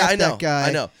been like, yeah, I F know. that guy.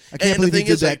 I know. I can't and the believe he thing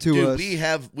did is, that like, to dude,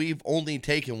 us. we've only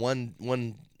taken one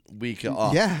week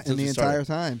off. Yeah, since in the we entire started.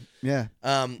 time. Yeah.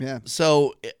 Yeah.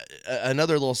 So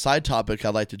another little side topic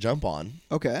I'd like to jump on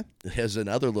Okay. is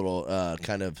another little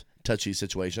kind of touchy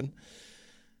situation.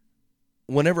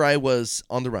 whenever I was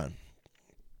on the run,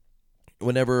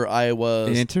 whenever I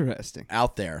was Interesting.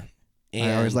 out there,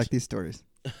 and I always like these stories.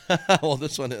 well,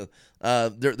 this one,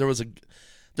 there was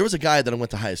a guy that I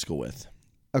went to high school with.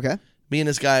 Okay. Me and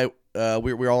this guy,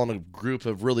 we were all in a group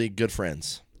of really good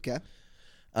friends. Okay.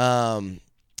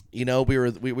 You know, we were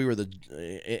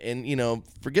and you know,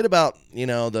 forget about, you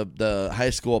know, the high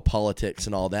school politics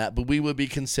and all that, but we would be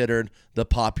considered the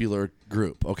popular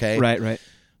group, okay? Right.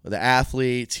 The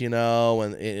athletes, you know,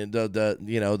 and the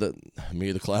you know,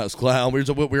 the class clown. We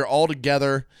were all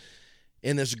together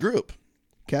in this group.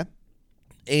 Okay.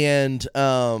 And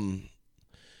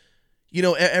you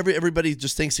know, everybody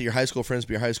just thinks that your high school friends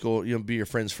be your high school, you know, be your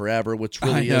friends forever, which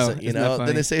really isn't. You Isn't that know, funny?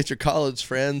 then they say it's your college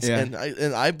friends, Yeah.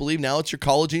 and I believe now it's your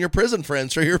college and your prison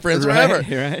friends, or your friends Right,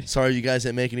 forever. right. Sorry, you guys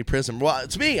didn't make any prison. Well,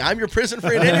 it's me. I'm your prison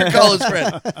friend and your college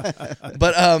friend.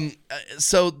 But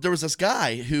so there was this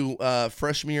guy who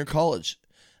freshman year in college,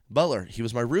 Butler. He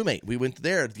was my roommate. We went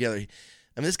there together.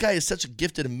 I mean, this guy is such a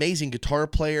gifted, amazing guitar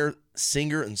player,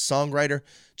 singer, and songwriter.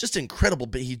 Just incredible,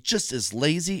 but he just is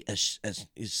lazy as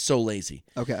he's so lazy.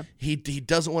 Okay. He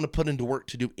doesn't want to put into work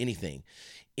to do anything.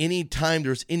 Anytime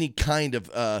there's any kind of,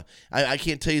 I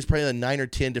can't tell you, it's probably 9 or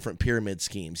 10 different pyramid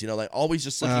schemes. You know, like always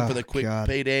just looking for the quick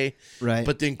payday, Right.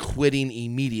 but then quitting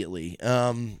immediately.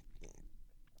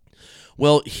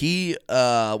 Well, he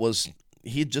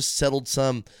had just settled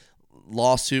some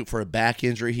lawsuit for a back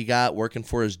injury he got working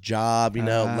for his job, you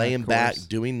know, laying of back, course.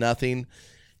 doing nothing.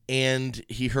 And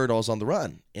he heard I was on the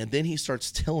run. And then he starts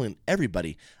telling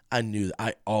everybody,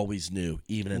 I always knew,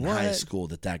 even in high What? school,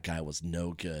 that guy was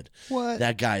no good. What?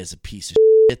 That guy is a piece of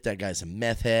shit. That guy's a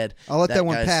meth head. I'll let that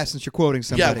one guy's- pass since you're quoting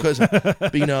somebody. Yeah, because,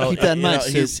 but, you know, Keep that in you mind,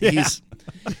 know, Sue. he's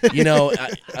you know,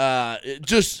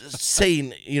 just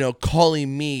saying, you know,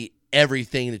 calling me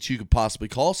everything that you could possibly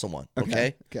call someone.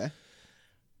 Okay. Okay.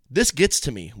 This gets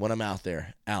to me when I'm out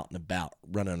there, out and about,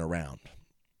 running around.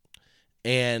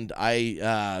 And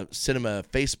I sent him a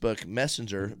Facebook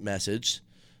Messenger message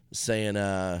saying,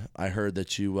 I heard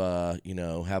that you, you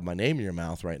know, have my name in your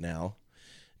mouth right now.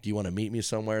 Do you want to meet me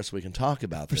somewhere so we can talk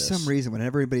about For this? some reason,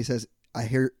 whenever everybody says, I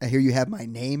hear you have my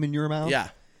name in your mouth. Yeah.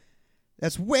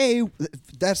 That's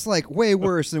like way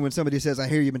worse than when somebody says, I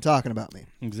hear you've been talking about me.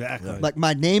 Exactly. Like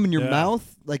my name in your Yeah.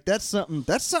 mouth. Like that's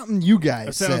something you guys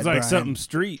that said, sounds like Brian. something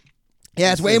street.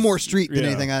 Yeah, it's way more street than Yeah.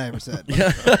 anything I ever said.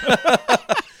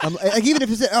 Like even if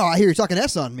you said, "Oh, I hear you're talking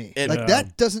S on me," like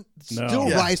that doesn't still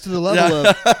Yeah. rise to the level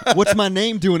of what's my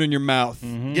name doing in your mouth?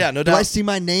 Yeah, no Do I doubt. see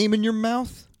my name in your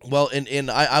mouth? Well, and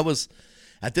I was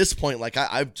at this point, like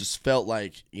I just felt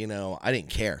like, you know, I didn't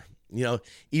care. You know,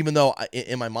 even though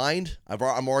in my mind,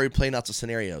 I'm already playing out the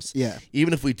scenarios. Yeah.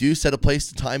 Even if we do set a place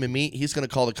to time and meet, he's going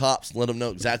to call the cops and let them know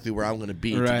exactly where I'm going to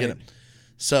be to Right. get him.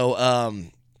 So,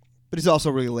 But he's also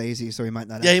really lazy, so he might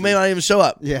not. yeah, he may not even show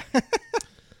up. Yeah.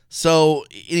 So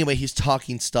anyway, he's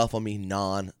talking stuff on me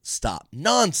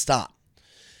nonstop.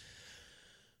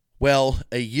 Well,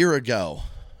 a year ago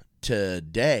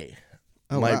today,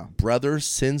 Oh, my wow. brother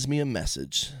sends me a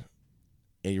message,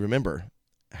 and you remember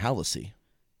Halsey,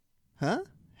 Huh?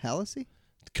 Halsey?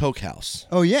 the Coke House.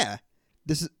 Oh yeah.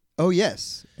 This is. Oh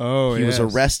yes. Oh, He was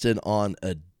arrested on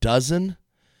a dozen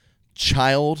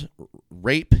child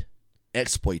rape,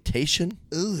 exploitation,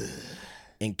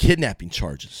 and kidnapping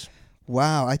charges.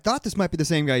 Wow. I thought this might be the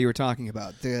same guy you were talking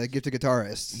about, the gifted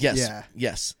guitarist. Yes. Yeah.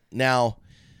 Yes. Now,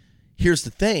 here's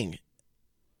the thing.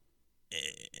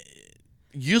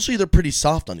 Usually they're pretty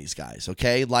soft on these guys,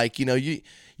 okay? Like, you know, you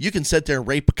can sit there and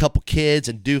rape a couple kids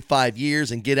and do 5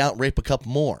 years and get out and rape a couple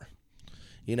more.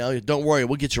 You know, don't worry,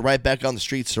 we'll get you right back on the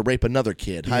streets to rape another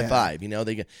kid. High Yeah. five. You know,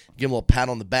 they give him a little pat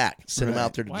on the back, send him Right.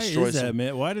 out there to Why destroy is that, some.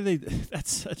 man? Why do they?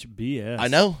 That's such BS. I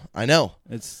know.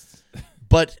 It's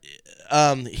But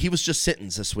he was just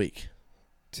sentenced this week.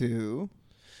 Two.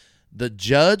 The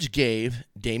judge gave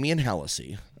Damian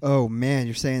Halsey. Oh man,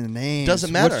 you're saying the name.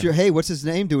 Doesn't matter. What's his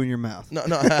name doing in your mouth? No.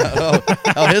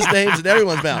 His name's in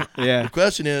everyone's mouth. Yeah. The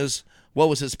question is, what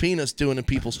was his penis doing in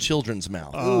people's children's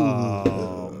mouth?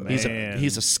 oh he's man. a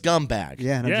scumbag.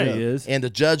 Yeah, no yeah, joke. he is. And the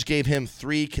judge gave him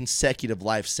 3 consecutive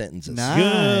life sentences.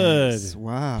 Nice. Good.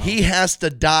 Wow. He has to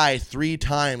die 3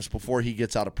 times before he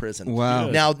gets out of prison. Wow.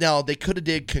 Good. Now they could have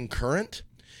did concurrent.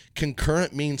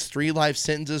 Concurrent means 3 life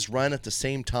sentences run at the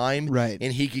same time, Right.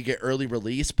 and he could get early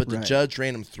release. But the Right. judge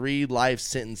ran him 3 life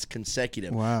sentences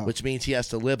consecutive, Wow. which means he has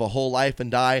to live a whole life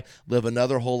and die, live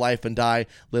another whole life and die,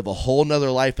 live a whole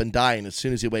nother life and die. And as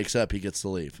soon as he wakes up, he gets to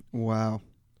leave. Wow.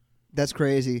 That's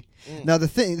crazy. Now the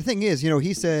thing is, you know,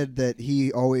 he said that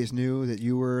he always knew that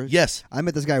you were. Yes. I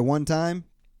met this guy one time.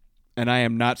 And I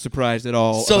am not surprised at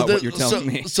all about what you're telling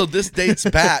me. So this dates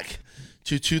back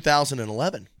to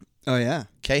 2011. Oh, yeah.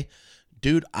 Okay.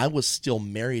 Dude, I was still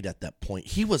married at that point.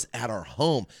 He was at our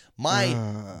home. My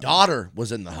daughter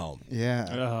was in the home. Yeah.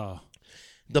 Oh.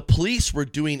 The police were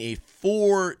doing a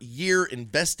 4-year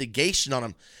investigation on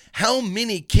him. How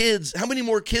many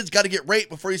more kids got to get raped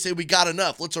before you say we got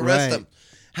enough? Let's arrest Right.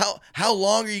 them. How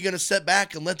long are you going to sit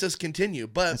back and let this continue?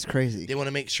 But That's crazy. They want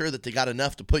to make sure that they got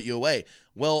enough to put you away.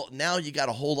 Well, now you got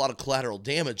a whole lot of collateral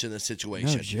damage in this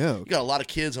situation. No joke. You got a lot of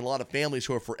kids and a lot of families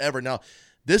who are forever. Now,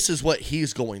 this is what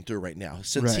he's going through right now.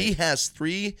 Since he has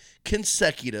 3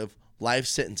 consecutive life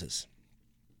sentences,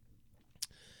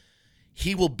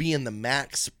 he will be in the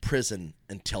max prison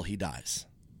until he dies.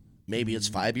 Maybe it's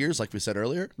 5 years, like we said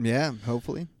earlier. Yeah,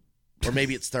 hopefully. Or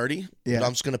maybe it's 30. Yeah. But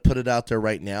I'm just going to put it out there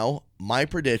right now. My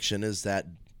prediction is that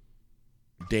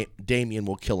Damien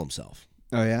will kill himself.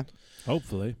 Oh, yeah?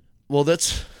 Hopefully. Well,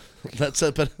 that's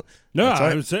it. But No, that's all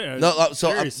right. I'm saying. No, so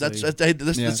seriously.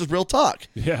 this is real talk.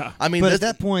 Yeah. I mean, But this, at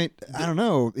that point, I don't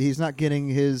know. He's not getting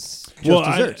his just Well,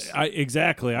 desserts.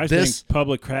 exactly. I This- think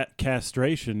public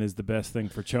castration is the best thing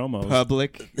for chomos.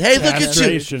 Public. hey, look at you!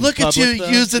 Castration. Look at you Public,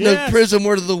 though. using Yes. the prison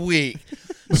word of the week.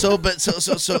 So here's Public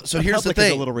the is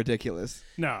thing. a little ridiculous.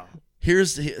 No.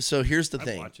 Here's the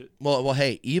thing. watch it. Well,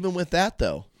 hey, even with that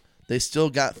though, they still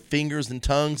got fingers and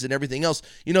tongues and everything else.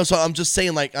 You know, so I'm just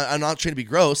saying, like, I'm not trying to be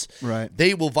gross. Right.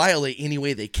 They will violate any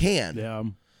way they can. Yeah.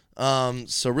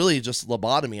 So really, just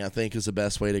lobotomy, I think, is the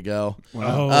best way to go.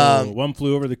 Oh, one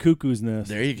flew over the cuckoo's nest.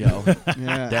 There you go.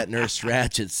 Yeah. That Nurse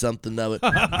Ratched, something of it.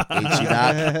 H.E.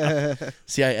 Doc.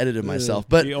 See, I edited myself,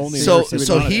 but The only so nurse that's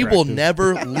so not he will attractive.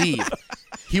 never leave.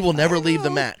 He will never leave the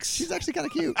max. She's actually kind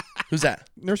of cute. Who's that?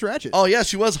 Nurse Ratched. Oh yeah,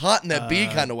 she was hot in that bee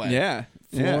kind of way. yeah.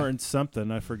 Florence something.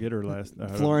 I forget her last.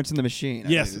 Florence and the Machine. I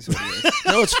Yes. think is what it is.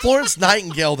 No, it's Florence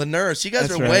Nightingale, the nurse. You guys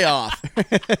That's are right. way off.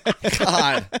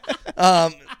 God.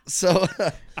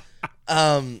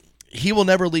 He will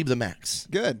never leave the max.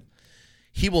 Good.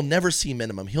 He will never see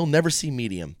minimum. He'll never see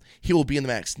medium. He will be in the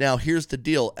max. Now, here's the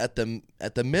deal. At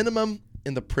the minimum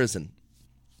in the prison,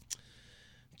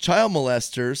 child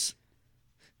molesters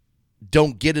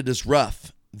don't get it as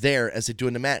rough there as they do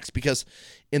in the max, because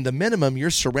in the minimum, you're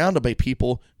surrounded by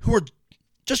people who are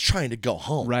just trying to go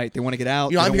home. Right. They want to get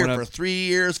out. You know, They I'm don't here wanna- for 3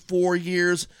 years, 4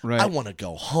 years. Right. I want to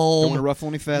go home. Don't want to ruffle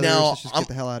any feathers. Let's just get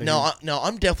the hell out of here. Now,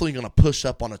 I'm definitely going to push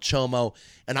up on a chomo,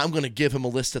 and I'm going to give him a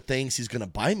list of things he's going to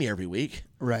buy me every week.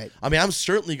 Right. I mean, I'm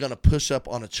certainly going to push up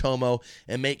on a chomo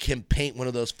and make him paint one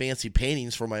of those fancy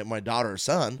paintings for my daughter or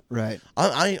son. Right.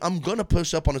 I'm going to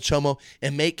push up on a chomo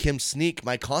and make him sneak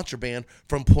my contraband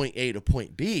from point A to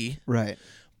point B. Right.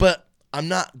 But I'm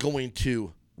not going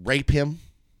to rape him.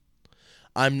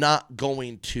 I'm not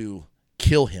going to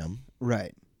kill him.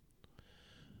 Right.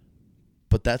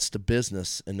 But that's the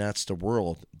business and that's the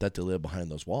world that they live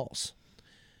behind those walls.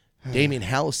 Damien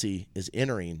Halsey is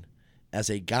entering as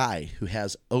a guy who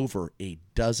has over a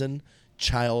dozen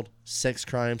child sex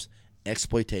crimes,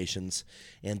 exploitations,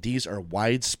 and these are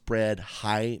widespread,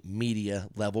 high media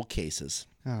level cases.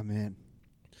 Oh, man.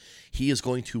 He is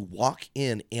going to walk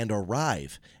in and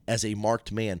arrive as a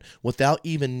marked man without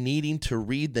even needing to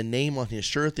read the name on his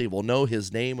shirt. They will know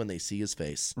his name when they see his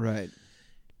face. Right.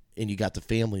 And you got the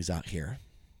families out here.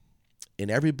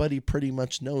 And everybody pretty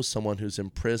much knows someone who's in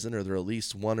prison, or there are at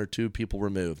least 1 or 2 people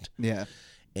removed. Yeah.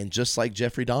 And just like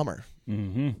Jeffrey Dahmer,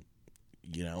 Mm-hmm.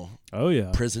 you know, Oh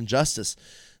yeah. prison justice.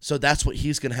 So that's what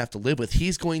he's going to have to live with.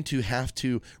 He's going to have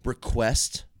to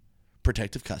request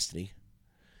protective custody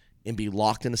and be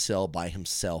locked in a cell by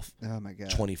himself Oh, my God.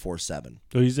 24/7.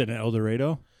 So he's in El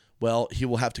Dorado. Well, he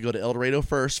will have to go to El Dorado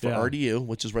first for Yeah. RDU,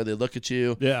 which is where they look at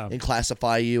you Yeah. and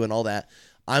classify you and all that.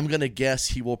 I'm going to guess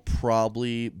he will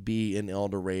probably be in El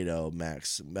Dorado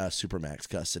Supermax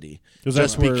custody. Because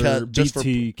that's where just for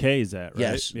BTK is at, right?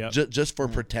 yes, Yep. just for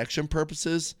protection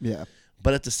purposes. Yeah.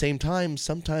 But at the same time,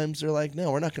 sometimes they're like,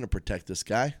 no, we're not going to protect this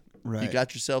guy. Right. You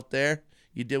got yourself there.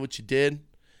 You did what you did.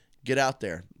 Get out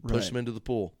there. Push Right. him into the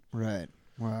pool. Right.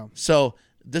 Wow. So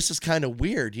this is kind of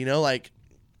weird, you know, like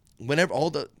whenever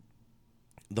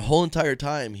the whole entire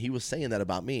time he was saying that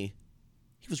about me,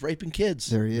 he was raping kids.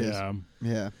 There he is. Yeah.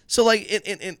 Yeah. So like,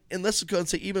 and let's go and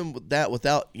say even with that,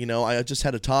 without, you know, I just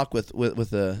had a talk with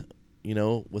a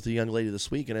young lady this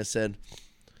week, and I said,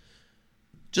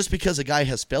 just because a guy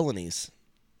has felonies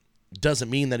doesn't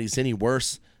mean that he's any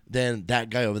worse than that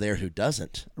guy over there who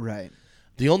doesn't. Right.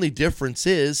 The only difference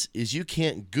is you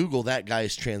can't Google that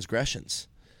guy's transgressions.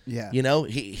 Yeah. You know,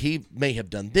 he may have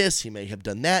done this, he may have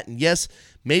done that, and yes,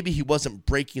 maybe he wasn't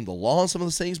breaking the law on some of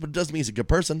those things, but it doesn't mean he's a good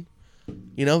person.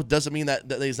 You You know, doesn't mean that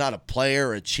he's not a player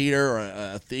or a cheater or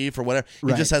a thief or whatever. He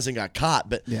Right. just hasn't got caught.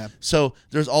 But Yeah. so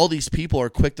there's all these people are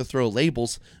quick to throw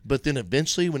labels, but then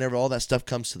eventually, whenever all that stuff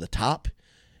comes to the top,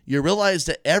 you realize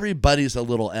that everybody's a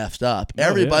little effed up. Oh,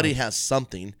 Everybody yeah. has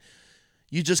something.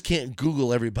 You just can't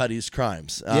Google everybody's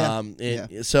crimes. Yeah.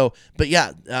 So, but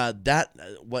yeah,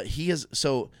 what he is.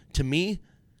 So to me,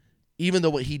 even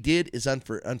though what he did is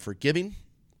unforgiving.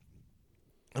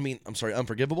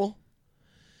 Unforgivable.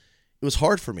 It was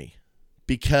hard for me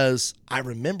because I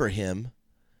remember him,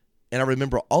 and I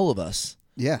remember all of us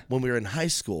Yeah. when we were in high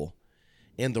school,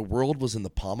 and the world was in the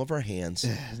palm of our hands,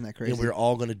 Isn't that crazy? and we were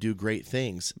all going to do great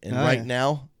things. And Oh, right yeah.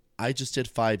 now, I just did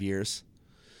 5 years.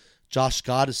 Josh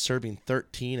Scott is serving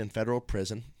 13 in federal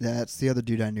prison. That's the other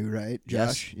dude I knew, right?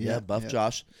 Josh. Yes. Yeah, Buff Yep.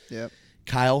 Josh. Yep.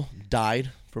 Kyle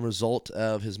died from a result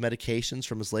of his medications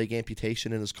from his leg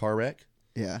amputation in his car wreck.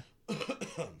 Yeah.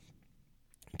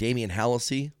 Damian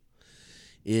Hallisey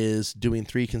is doing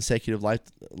 3 consecutive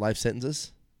life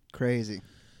sentences. Crazy.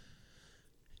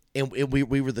 And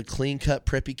we were the clean-cut,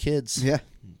 preppy kids. Yeah.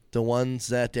 The ones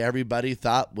that everybody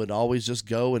thought would always just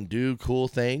go and do cool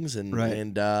things.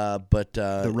 Right. But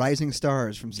The rising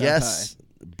stars from South yes,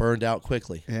 burned out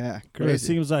quickly. High. Yeah. But it Crazy.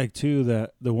 seems like too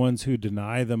that the ones who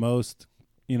deny the most,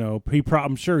 you know,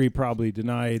 I'm sure he probably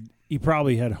denied. He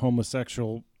probably had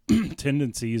homosexual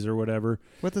tendencies or whatever.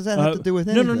 What does that have to do with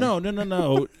anything?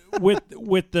 No.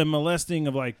 with the molesting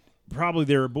of like probably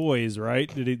they were boys,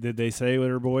 right? Did they say they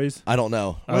were boys? I don't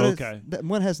know. What is- Okay. that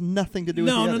one has nothing to do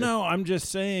with the other. No. I'm just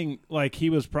saying, like, he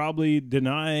was probably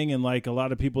denying, and like a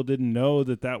lot of people didn't know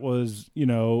that was, you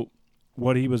know,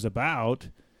 what he was about,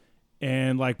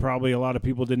 and like probably a lot of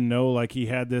people didn't know like he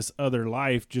had this other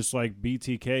life, just like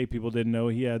BTK. People didn't know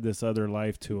he had this other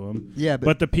life to him. Yeah,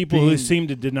 but the people who being- seem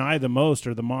to deny the most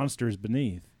are the monsters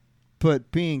beneath.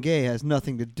 But being gay has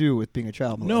nothing to do with being a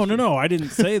child molester. No. I didn't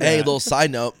say that. Hey, little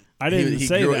side note. I didn't he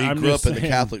say grew, that. He I'm grew just up in the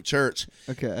saying. Catholic Church,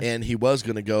 Okay. and he was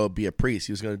going to go be a priest.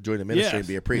 He was going to join the ministry Yes. and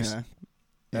be a priest. Yeah.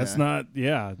 That's Yeah. not.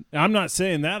 Yeah, I'm not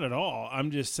saying that at all.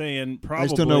 I'm just saying probably. I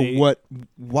just don't know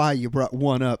why you brought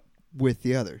one up with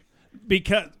the other.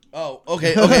 because. Oh,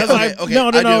 okay. No. I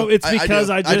do. It's because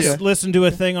do. I just do. listened to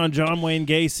a thing on John Wayne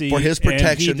Gacy For his and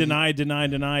protection. he denied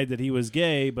that he was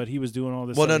gay, but he was doing all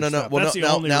this. Well, no. other stuff. Well, That's the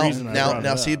now, only now, reason I brought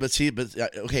now, it up.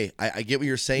 but okay. I get what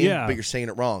you're saying, Yeah. but you're saying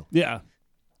it wrong. Yeah,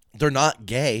 They're not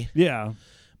gay, yeah,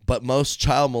 but most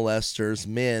child molesters,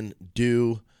 men,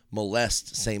 do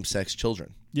molest same-sex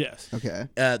children. yes, Okay.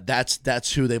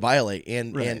 That's who they violate,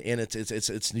 and Right. and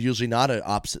it's usually not an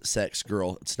opposite sex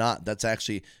girl. It's not. That's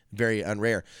actually very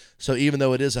unrare. So even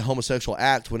though it is a homosexual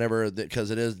act, whenever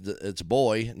because it's a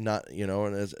boy, not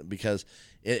and because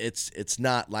it's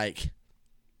not like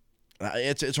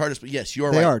it's hard to. Yes, you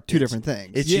are They right. are two It's- different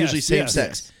things. It's Yes, usually same yes,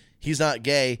 sex. yes. He's not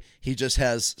gay. He just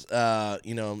has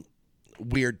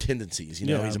weird tendencies.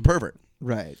 Yeah. He's a pervert.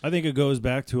 Right. I think it goes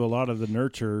back to a lot of the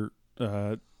nurture.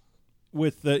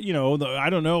 With the, I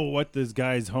don't know what this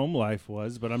guy's home life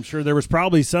was, but I'm sure there was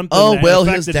probably something. Oh that well,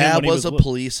 his affected him dad when he was a little.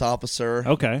 police officer.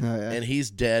 Okay. Oh, yeah. And he's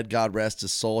dead. God rest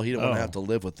his soul. He didn't want Oh. to have to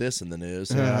live with this in the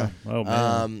news. Yeah. Oh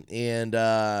man.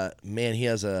 Man, he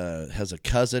has a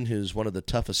cousin who's one of the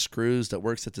toughest screws that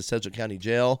works at the Sedgwick County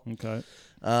Jail. Okay.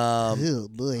 Oh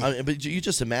boy. But you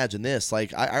just imagine this.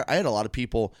 Like I had a lot of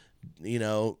people,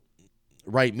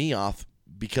 write me off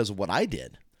because of what I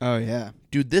did. Oh yeah.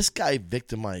 Dude, this guy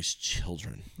victimized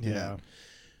children. Yeah.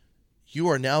 You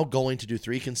are now going to do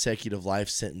 3 consecutive life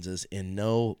sentences, and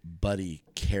nobody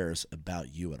cares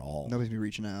about you at all. Nobody's be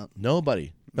reaching out.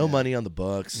 Nobody. No Yeah. money on the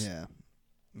books. Yeah.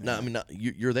 No, I mean,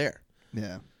 you're there.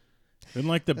 Yeah. And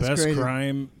like the That's best crazy.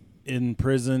 crime in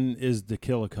prison is to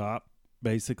kill a cop,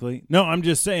 basically. No, I'm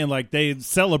just saying, like, they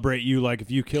celebrate you like if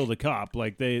you killed a cop.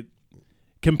 Like they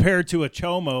compared to a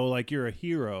chomo, like you're a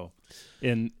hero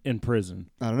in prison.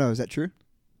 I don't know. Is that true?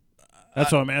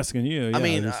 That's what I'm asking you. Yeah, I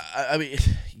mean, it's-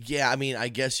 I mean, I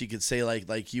guess you could say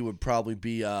like you would probably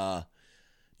be, man,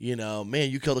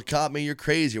 you killed a cop, man, you're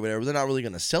crazy or whatever. They're not really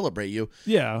going to celebrate you.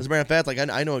 yeah. As a matter of fact, like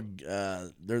I know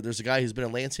there's a guy who's been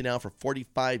in Lansing now for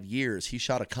 45 years. He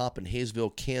shot a cop in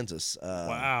Hayesville, Kansas.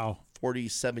 Wow.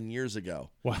 47 years ago.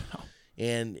 Wow.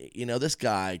 And this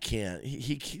guy can't.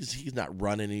 He's not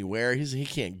running anywhere. He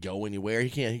can't go anywhere. He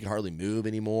can hardly move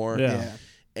anymore. Yeah.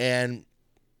 And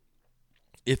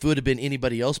if it would have been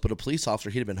anybody else but a police officer,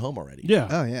 he'd have been home already. Yeah.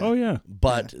 Oh, yeah. Oh yeah.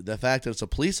 But the fact that it's a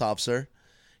police officer,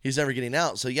 he's never getting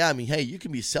out. So yeah, I mean, hey, you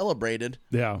can be celebrated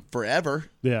Yeah. forever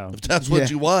Yeah. if that's what Yeah.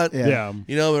 you want. Yeah. Yeah.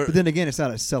 You know. But then again, it's not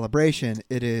a celebration.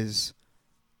 It is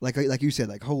Like you said,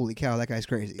 like holy cow, that guy's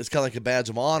crazy. It's kind of like a badge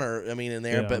of honor. I mean, in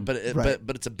there, Yeah.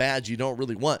 but it's a badge you don't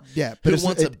really want. Yeah, but who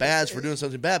wants a badge for doing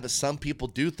something bad? But some people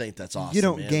do think that's awesome. You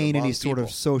don't man. gain The wrong any sort of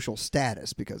people. social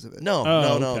status because of it. No,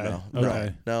 Oh, no, okay. no,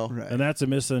 Okay. no. Right. And that's a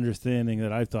misunderstanding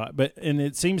that I thought. And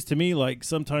it seems to me like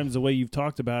sometimes the way you've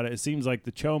talked about it, it seems like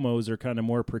the chomos are kind of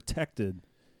more protected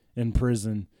in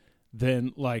prison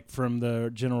than like from the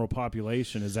general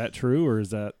population. Is that true, or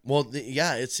is that? Well,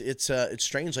 yeah, it's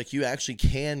strange. Like you actually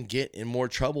can get in more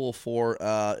trouble for.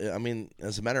 I mean,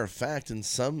 as a matter of fact, in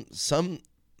some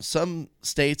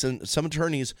states and some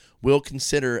attorneys will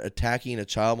consider attacking a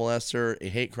child molester a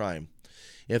hate crime.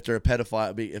 If they're a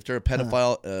pedophile,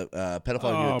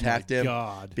 you attack them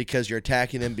God. because you're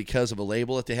attacking them because of a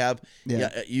label that they have. Yeah.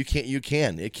 You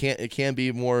can. It can be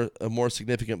a more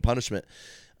significant punishment.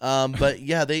 But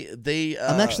yeah, they.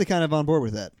 I'm actually kind of on board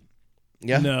with that.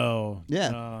 Yeah. No.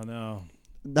 Yeah. No.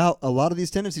 Now, a lot of these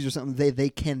tendencies are something they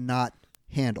cannot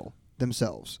handle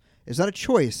themselves. It's not a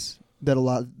choice that a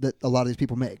lot of these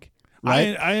people make.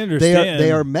 Right? I understand.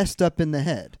 They are messed up in the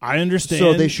head. I understand.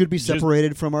 So they should be Just-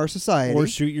 separated from our society. or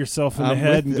shoot yourself in the I'm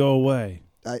head with and it. go away.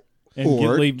 And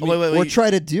or leave me. Wait. or try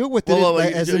to deal with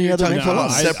it as any you're other talking mental about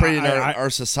illness. separating I- our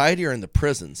society or in the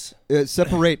prisons?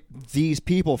 Separate these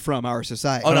people from our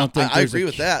society. Oh no, don't think I there's agree a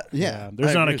with that. Yeah.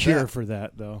 There's I not a agree with cure that. for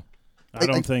that though. I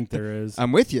don't think there is.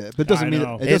 I'm with you, but it doesn't I mean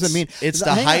know. it doesn't mean It's the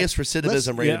hang on. highest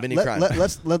recidivism rate of any crime.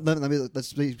 Let's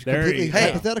be There completely you go.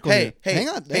 hypothetical Hey, here. Hang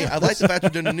on. Hey, I like the fact we're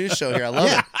doing a news show here. I love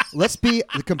Yeah, it. let's be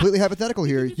completely hypothetical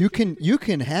here. You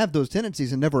can have those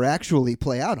tendencies and never actually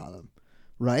play out on them,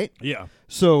 right? Yeah.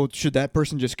 So should that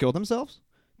person just kill themselves?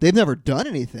 They've never done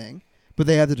anything, but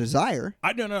they have the desire.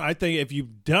 I don't know. I think if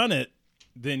you've done it,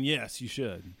 then yes, you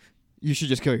should. You should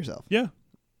just kill yourself. Yeah.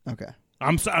 Okay.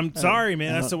 I'm sorry,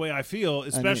 man. I That's don't- the way I feel.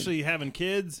 Especially having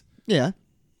kids. Yeah.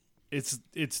 It's.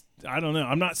 I don't know.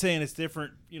 I'm not saying it's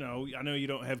different. You know. I know you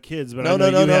don't have kids, but No, I know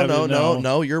you have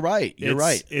no. You're right. You're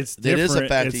right. It's It is a different.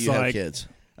 fact that It's you have like- kids.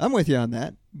 I'm with you on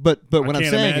that. But what I'm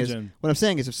can't imagine.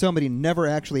 saying is if somebody never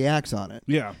actually acts on it,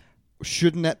 Yeah.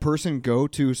 shouldn't that person go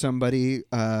to somebody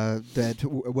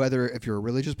whether if you're a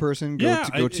religious person,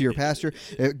 go to your pastor,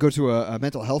 go to a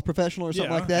mental health professional or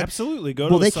something Yeah, like that? absolutely. Go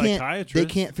Well, to a they psychiatrist. can't.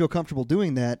 They can't feel comfortable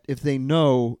doing that if they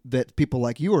know that people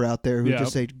like you are out there who Yeah.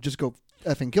 just say, "Just go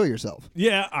effing kill yourself."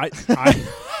 Yeah, I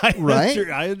Right?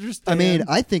 I understand. I mean,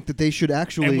 I think that they should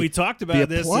actually. and we talked be about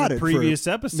this in a applauded for previous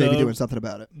episode. Maybe doing something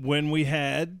about it. When we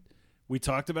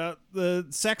talked about the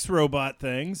sex robot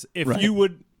things. If Right.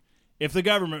 if the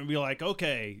government would be like,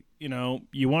 okay,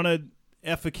 you want to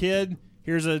F a kid?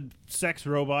 Here's a sex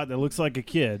robot that looks like a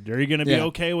kid. Are you going to be Yeah.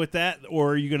 okay with that,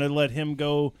 or are you going to let him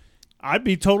go? I'd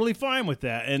be totally fine with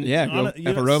that. And Yeah, go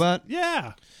F a robot?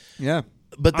 Yeah, Yeah,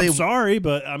 But I'm sorry,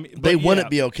 but I mean, they but wouldn't yeah,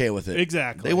 be okay with it.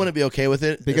 Exactly. They wouldn't be okay with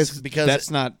it because that's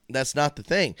it- not. that's not the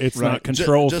thing. It's Right. not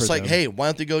control. Just for like, them. hey, why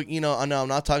don't they go? I know I'm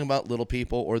not talking about little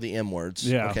people or the M words.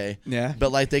 Yeah. Okay. Yeah.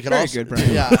 But like they can Very also. good,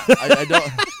 Brian. Yeah.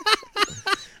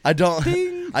 I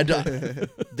don't. I don't.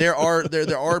 There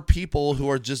are people who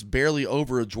are just barely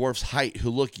over a dwarf's height who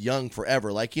look young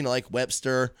forever, like like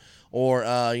Webster or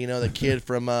the kid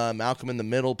from Malcolm in the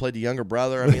Middle played the younger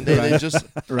brother. I mean, they just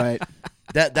Right.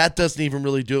 that doesn't even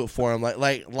really do it for him.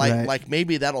 Right. Like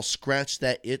maybe that'll scratch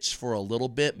that itch for a little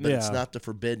bit, but it's Yeah. not the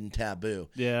forbidden taboo.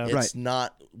 Yeah. It's Right.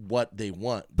 not what they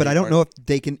want. But They I don't aren't- know if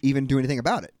they can even do anything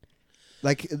about it.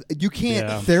 Like you can't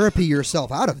Yeah. therapy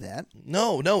yourself out of that.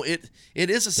 No, it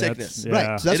is a sickness. Yeah.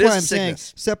 Right. So that's It is why a I'm saying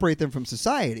sickness. separate them from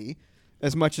society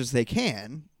as much as they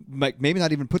can. Like maybe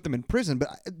not even put them in prison, but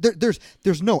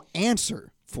there's no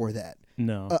answer for that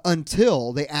No.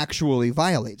 until they actually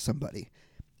violate somebody,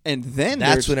 and then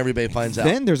That's there's, when everybody finds out.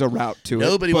 Then there's a route to it.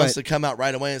 Nobody wants to but- come out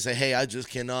right away and say, "Hey, I just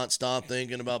cannot stop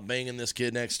thinking about banging this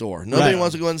kid next door." Nobody Right.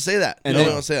 wants to go and say that. And Nobody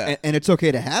then- wants to say that. and it's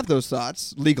okay to have those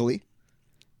thoughts legally.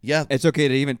 Yeah, It's okay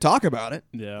to even talk about it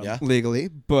yeah. yeah. legally,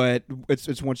 but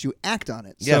it's once you act on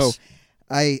it. Yes. So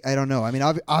I don't know. I mean,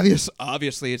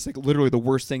 obviously, it's like literally the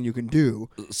worst thing you can do.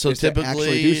 So is to actually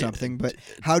typically- do something. But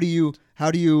how do you?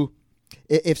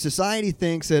 If society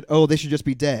thinks that they should just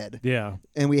be dead, Yeah.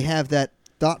 and we have that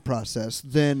thought process,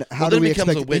 then how Well, do then we it becomes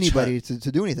a expect witch anybody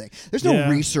to do anything? There's no Yeah.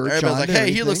 research Everybody's on like, it or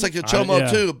 "Hey, he looks like anything. a chomo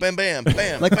yeah. too." Bam, bam,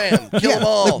 bam, Like- bam. Kill Yeah, them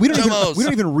all. like, we don't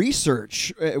Chomos. even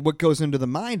research what goes into the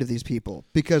mind of these people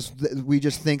because we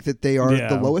just think that they are Yeah.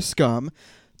 the lowest scum.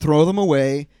 Throw them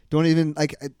away. Don't even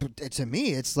like. To me,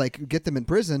 it's like get them in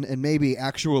prison and maybe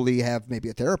actually have maybe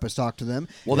a therapist talk to them.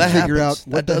 Well, and that figure happens. out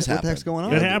what That does the heck's happen. going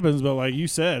on. It happens, but like you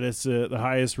said, it's the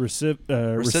highest recidivism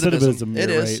Recidivism. It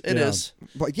rate. is. It Yeah. is.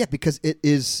 But yeah, because it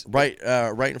is Right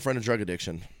in front of drug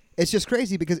addiction. It's just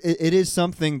crazy because it is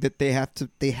something that they have to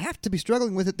be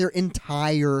struggling with it their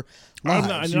entire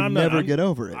lives. You never get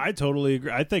over it. I totally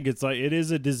agree. I think it's like it is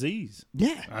a disease.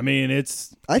 Yeah. I mean,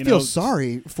 it's. I feel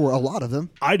sorry for a lot of them.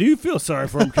 I do feel sorry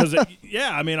for them because,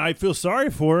 I mean, I feel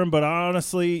sorry for them, but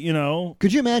honestly,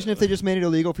 Could you imagine if they just made it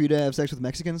illegal for you to have sex with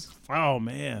Mexicans? Oh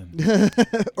man.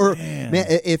 Or man,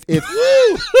 if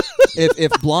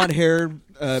blonde hair.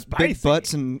 Big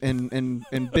butts and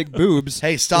big boobs.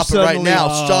 Hey, stop it right now!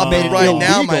 Stop it right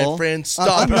now, my friend!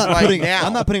 Stop it right now!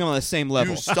 I'm not putting them on the same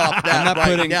level. You stop that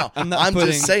right now! I'm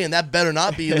just saying that better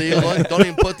not be illegal. Don't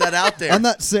even put that out there. I'm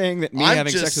not saying that me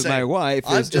having sex with my wife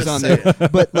is on there.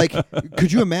 But like,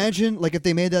 could you imagine like if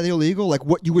they made that illegal? Like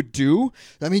what you would do?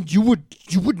 I mean, you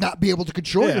would not be able to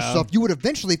control yourself. You would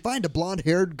eventually find a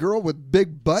blonde-haired girl with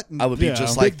big butt. And I would be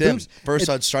just like them. Boobs. First,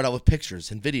 I'd start out with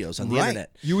pictures and videos on the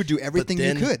internet. You would do everything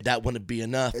you could. That wouldn't be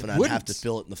enough, and I'd have to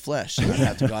feel it in the flesh. I'd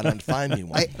have to go out and find me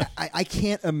one. I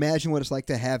can't imagine what it's like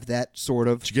to have that sort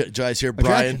of. Did you guys hear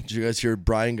Brian? Did you guys hear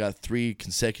Brian got 3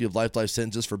 consecutive life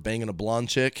sentences for banging a blonde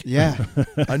chick? Yeah.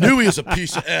 I knew he was a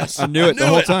piece of ass. I knew it the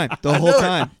whole time. The whole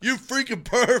time. You freaking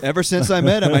perv. Ever since I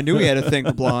met him, I knew he had a thing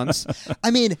for blondes.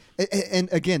 I mean, and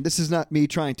again, this is not me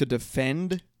trying to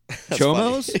defend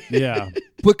Chomos. Yeah.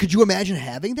 But could you imagine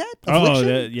having that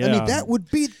affliction? Yeah. I mean, that would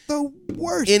be the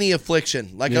worst. Any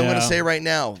affliction. Like I'm going to say right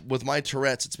now, with my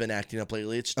Tourette's, it's been acting up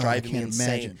lately. It's driving me insane.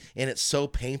 Imagine. And it's so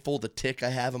painful. The tick I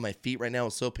have on my feet right now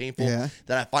is so painful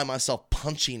that I find myself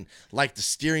punching like the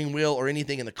steering wheel or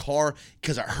anything in the car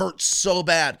because it hurts so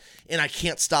bad and I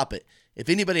can't stop it. If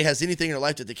anybody has anything in their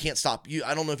life that they can't stop,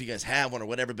 I don't know if you guys have one or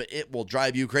whatever, but it will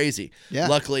drive you crazy. Yeah.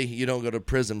 Luckily, you don't go to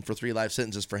prison for 3 life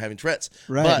sentences for having Tourette's.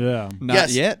 Right. But Not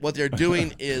yet. What they're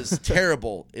doing is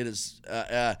terrible. It is.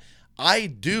 I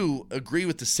do agree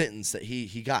with the sentence that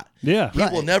he got. Yeah. He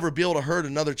will never be able to hurt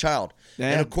another child.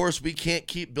 Yeah. And, of course, we can't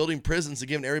keep building prisons and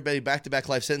giving everybody back-to-back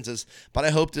life sentences, but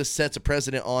I hope this sets a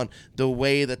precedent on the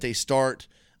way that they start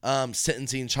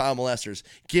sentencing child molesters.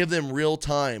 Give them real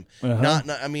time. Not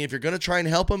I mean, if you're going to try and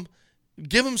help them,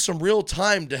 give them some real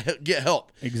time to get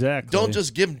help. Exactly. Don't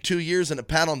just give them 2 years and a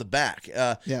pat on the back.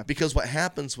 Because what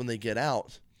happens when they get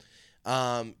out,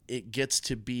 it gets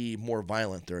to be more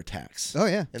violent, their attacks. Oh,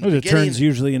 yeah. It turns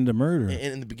usually into murder.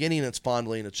 In the beginning, it's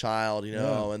fondling a child,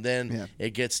 and then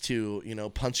it gets to,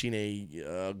 punching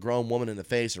a grown woman in the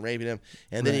face and raping him,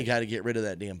 and then you got to get rid of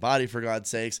that damn body, for God's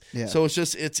sakes. Yeah. So it's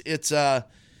just, it's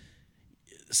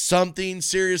something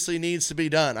seriously needs to be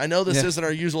done. I know this isn't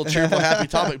our usual cheerful, happy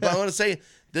topic, but I want to say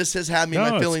this has had me in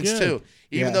my feelings too.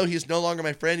 Even though he's no longer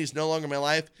my friend, he's no longer my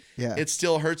life, it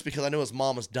still hurts because I know his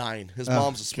mom was dying. His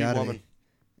mom's a sweet woman.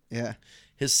 Yeah.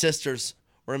 His sisters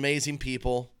were amazing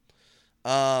people.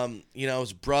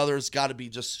 His brothers got to be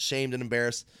just shamed and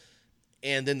embarrassed.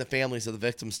 And then the families of the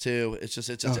victims too. It's just.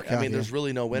 There's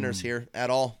really no winners here at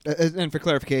all. And for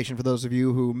clarification, for those of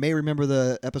you who may remember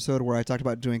the episode where I talked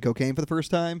about doing cocaine for the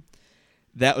first time,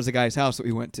 that was the guy's house that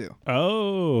we went to.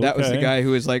 Oh, okay. That was the guy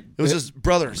who was like. It was his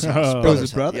brother's house. It was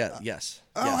his brother. Yeah. Yes.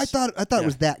 Oh, yes. I thought it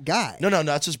was that guy. No,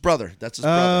 that's his brother. That's his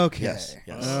brother. Okay. Yes.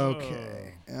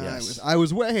 Okay. Yes. I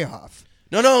was way off.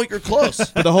 No, you're close.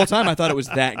 But the whole time I thought it was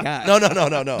that guy. No.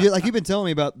 Like you've been telling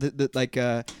me about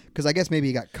because I guess maybe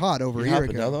he got caught over a year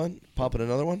ago. Popping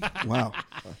another one. Wow.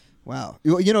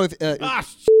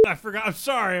 If I forgot. I'm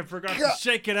sorry. I forgot to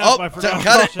shake it up. I forgot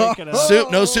cut to shake it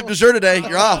up. No soup dessert today.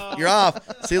 You're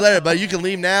off. See you later, buddy. You can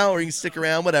leave now or you can stick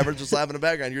around. Whatever. Just laugh in the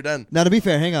background. You're done. Now, to be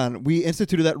fair, hang on. We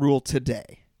instituted that rule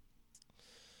today.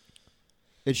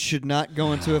 It should not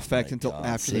go into effect until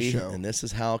after the show. And this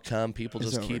is how come people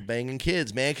just keep banging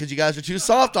kids, man, because you guys are too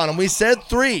soft on them. We said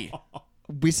 3.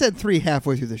 We said 3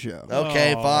 halfway through the show.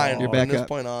 Okay, fine. You're back From this up.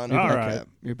 point on.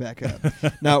 You're back up.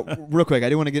 Now, real quick, I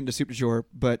do want to get into Soup du Jour,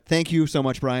 but thank you so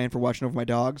much, Brian, for watching over my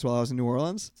dogs while I was in New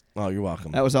Orleans. Oh, you're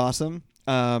welcome. That was awesome.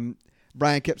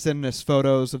 Brian kept sending us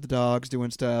photos of the dogs doing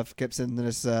stuff, kept sending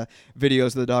us videos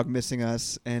of the dog missing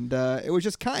us, and it was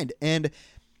just kind. And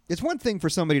it's one thing for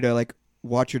somebody to, like,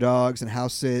 watch your dogs and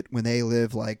house sit when they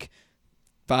live, like,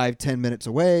 5-10 minutes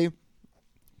away.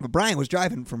 But Brian was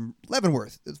driving from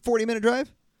Leavenworth. It's a 40-minute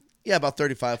drive? Yeah, about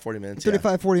 35, 40 minutes.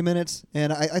 40 minutes.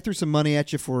 And I threw some money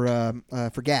at you for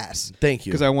gas. Thank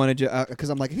you. Because I wanted you, because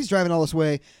I'm like, if he's driving all this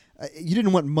way, you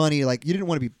didn't want money, like, you didn't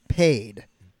want to be paid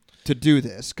to do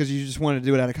this because you just wanted to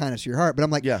do it out of kindness of your heart. But I'm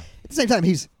like, at the same time,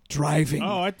 he's driving.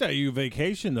 Oh, I thought you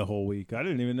vacationed the whole week. I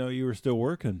didn't even know you were still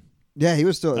working. Yeah, he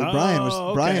was still.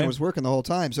 Brian was working the whole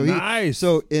time. So nice.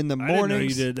 So in the mornings, I didn't know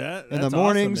you did that. In the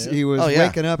mornings, awesome, he was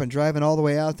waking up and driving all the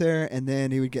way out there, and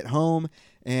then he would get home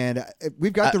And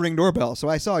we've got the Ring doorbell, so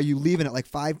I saw you leaving at like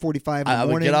 5:45 in the morning. I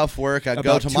would get off work. I'd go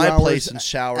about to 2 my hours place and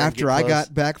shower. After and I get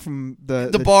got back from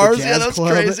the bars. the Yeah, jazz that's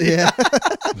club. crazy. Yeah.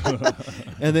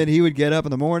 And then he would get up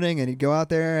in the morning and he'd go out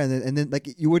there, and then like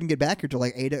you wouldn't get back here till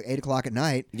like 8 o'clock at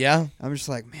night. Yeah. I'm just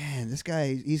like, man, this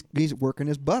guy, he's working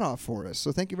his butt off for us.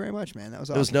 So thank you very much, man. That was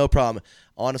awesome. It was no problem.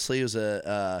 Honestly, it was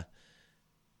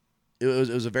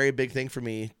it was a very big thing for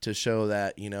me to show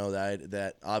that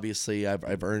that obviously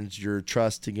I've earned your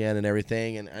trust again and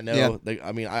everything, and I know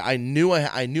I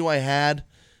knew I had,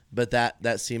 but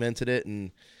that cemented it,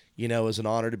 and it was an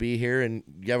honor to be here, and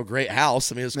you have a great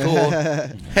house. I mean, it was cool.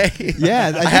 Hey,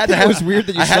 yeah, I had to have, it was weird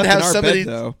that you slept in our bed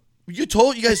though. You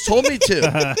guys told me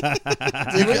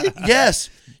to.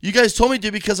 Yes, you guys told me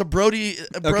to because of Bro's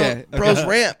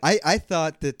ramp. I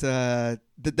thought that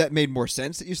that made more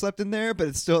sense that you slept in there, but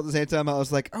it's still at the same time I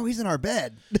was like, oh, he's in our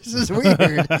bed. This is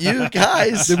weird. You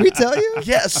guys, did we tell you?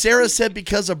 Yeah, Sarah said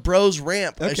because of Bro's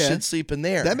ramp, I should sleep in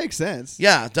there. That makes sense.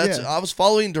 Yeah, I was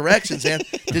following directions, man.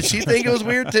 Did she think it was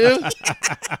weird too?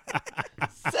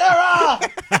 Sarah!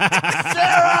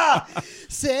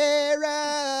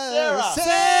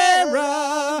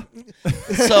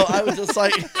 So I was just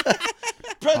like,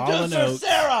 producer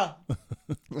Sarah.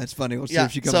 That's funny. We'll see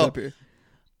if she comes up here.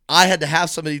 I had to have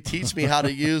somebody teach me how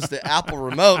to use the Apple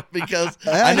remote because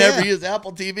I never used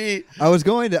Apple TV. I was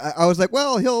like,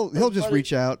 well, he'll just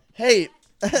reach out. Hey,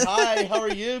 hi, how are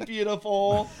you,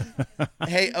 beautiful?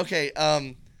 Hey, okay,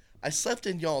 I slept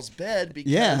in y'all's bed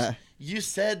because you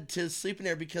said to sleep in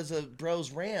there because of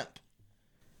Bro's ramp.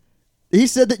 He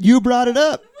said that you brought it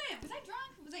up. Was I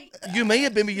drunk? You may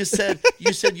have been, but you said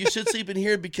you should sleep in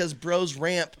here because Bro's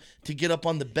ramp to get up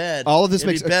on the bed. All of this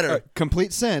makes better.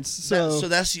 Complete sense. So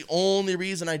that's the only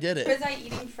reason I did it. Was I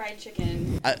eating fried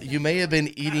chicken? You may have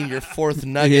been eating your fourth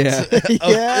nuggets.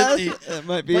 Yeah, that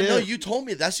might be but it. no, you told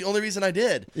me that's the only reason I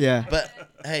did. Yeah. But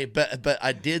hey, but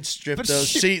I did strip those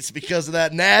sheets because of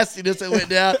that nastiness that went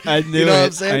down. I knew what I'm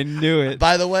it. saying? I knew it.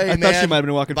 By the way, I thought she might have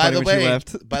been walking funny when she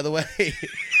left. By the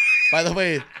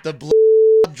way, the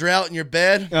drought in your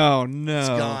bed. Oh no, it's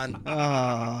gone.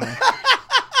 Oh.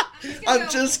 I'm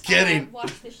just kidding.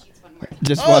 Wash the sheets one more time.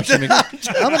 Just watch me.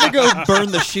 I'm gonna go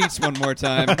burn the sheets one more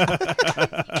time. I'm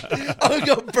gonna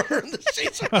go burn the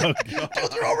sheets.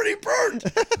 They're already burned.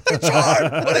 It's hard.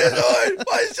 What are you doing?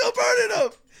 Why are you still burning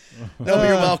them? No, but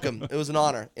you're welcome. It was an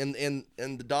honor, and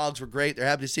the dogs were great. They're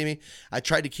happy to see me. I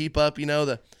tried to keep up, and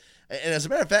as a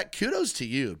matter of fact, kudos to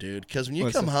you, dude, because when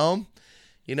you come home,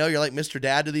 you're like Mr.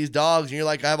 Dad to these dogs, and you're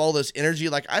like, I have all this energy.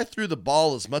 Like, I threw the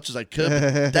ball as much as I could,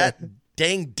 but that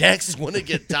dang Dex wouldn't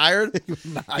get tired.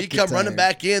 He come running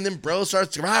back in, then Bro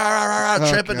starts tripping,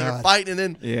 and they're fighting,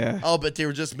 and then but they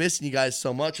were just missing you guys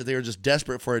so much that they were just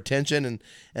desperate for attention, and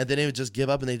then they would just give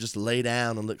up and they just lay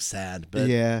down and look sad. But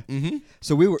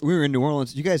So we were in New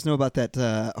Orleans. You guys know about that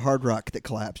Hard Rock that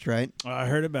collapsed, right? I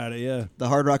heard about it. Yeah, the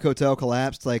Hard Rock Hotel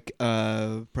collapsed like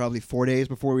probably 4 days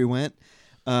before we went.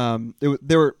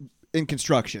 They were in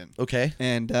construction. Okay.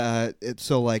 And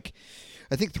so like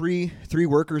I think three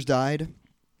workers died.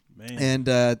 Man. And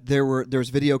there was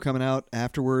video coming out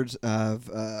afterwards of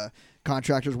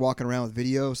contractors walking around with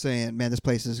video saying, "Man, this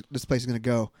place is going to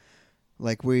go.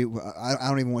 Like I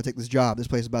don't even want to take this job. This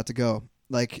place is about to go."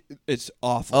 Like, it's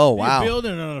awful. Oh wow! You're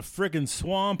building on a freaking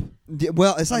swamp.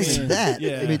 Well, it's not even that.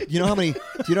 Yeah. I mean, do you know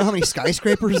how many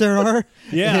skyscrapers there are?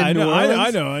 Yeah, I know.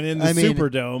 And in the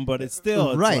Superdome, but it's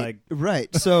still right.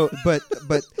 So, but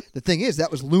the thing is,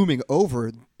 that was looming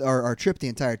over our trip the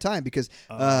entire time because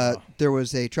there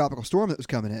was a tropical storm that was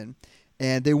coming in,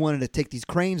 and they wanted to take these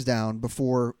cranes down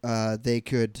before they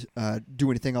could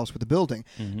do anything else with the building.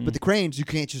 Mm-hmm. But the cranes, you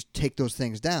can't just take those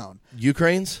things down.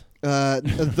 Ukraines?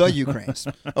 The Ukraines.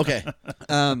 Okay.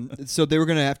 So they were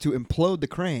going to have to implode the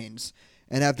cranes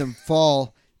and have them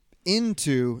fall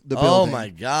into the building. Oh my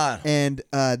God! And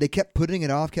they kept putting it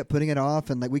off,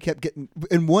 and like we kept getting.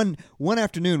 And one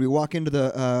afternoon, we walk into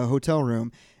the hotel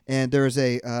room, and there's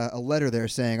a letter there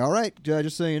saying, "All right,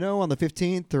 just so you know, on the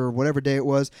 15th or whatever day it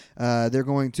was, they're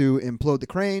going to implode the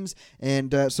cranes,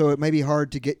 and so it may be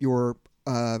hard to get your."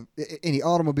 Any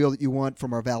automobile that you want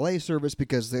from our valet service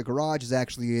because the garage is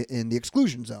actually in the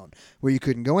exclusion zone where you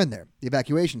couldn't go in there, the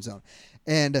evacuation zone.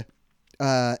 And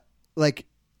like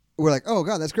we're like, oh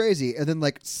God, that's crazy. And then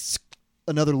like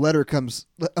another letter comes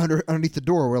underneath the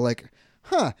door. We're like,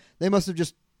 they must have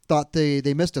just thought they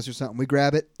missed us or something. We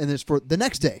grab it, and it's for the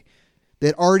next day. They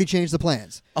had already changed the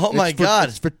plans. Oh, my God.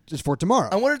 It's for tomorrow.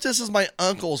 I wonder if this is my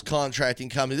uncle's contracting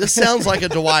company. This sounds like a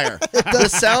Dwyer.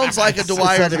 This sounds like a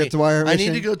Dwyer. sounds like a Dwyer I need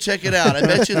mission. to go check it out. I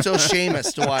bet you it's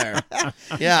Seamus Dwyer.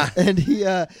 Yeah. And he,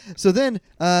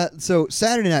 so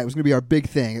Saturday night was going to be our big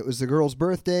thing. It was the girl's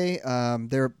birthday.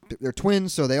 They're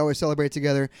twins, so they always celebrate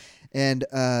together. And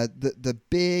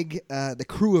the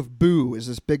Crew of Boo is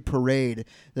this big parade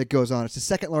that goes on. It's the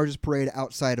second largest parade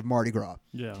outside of Mardi Gras.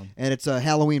 Yeah. And it's a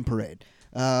Halloween parade.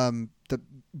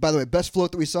 By the way, best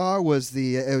float that we saw was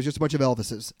it was just a bunch of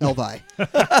Elvises, Elvi.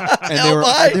 And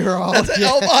they were all That's an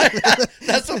Elvi.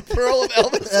 That's a pearl of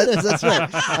Elvis. That's right.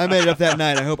 I made it up that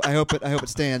night. I hope it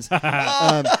stands.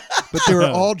 But they were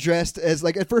all dressed as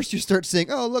like at first you start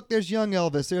seeing, oh look, there's young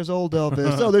Elvis, there's old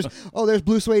Elvis, there's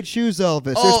blue suede shoes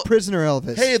Elvis, there's prisoner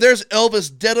Elvis. Hey, there's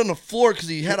Elvis dead on the floor because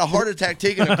he had a heart attack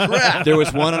taking a crap. There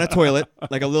was one on a toilet,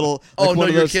 like a little. Like oh no,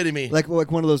 you're kidding me. Like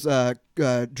one of those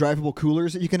drivable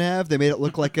coolers that you can have. They made it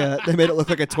look like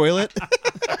a toilet,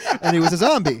 and he was a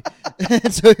zombie,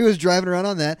 and so he was driving around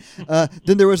on that.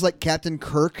 Then there was like Captain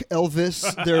Kirk Elvis.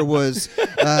 There was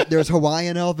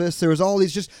Hawaiian Elvis. There was all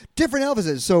these just different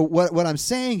Elvises. So what I'm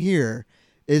saying here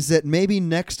is that maybe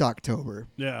next October,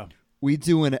 we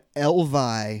do an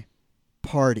Elvi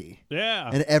party.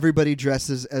 Yeah. And everybody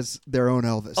dresses as their own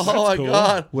Elvis. Oh my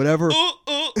God. Whatever.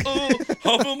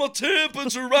 How feel my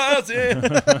temperature rising?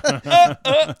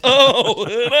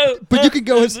 But you could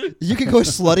go as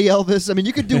slutty Elvis. I mean,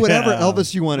 you could do whatever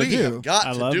Elvis you want to We do. have got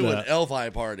I to love do that. an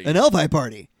Elvi party. An Elvi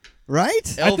party,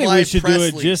 right? I think we should do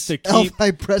it just to keep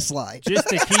Elvi Presley. just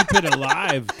to keep it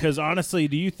alive. Because honestly,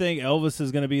 do you think Elvis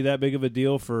is going to be that big of a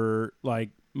deal for like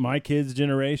my kids'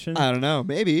 generation? I don't know.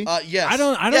 Maybe. Yes. I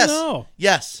don't Yes. know.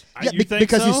 Yes. You think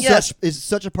because so? he's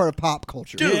such a part of pop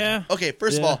culture. Dude. Yeah. Okay,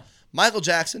 first of Yeah. all, Michael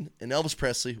Jackson and Elvis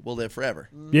Presley will live forever.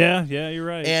 Yeah, you're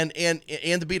right. And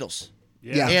the Beatles.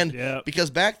 yeah. And yeah. because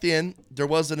back then there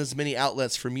wasn't as many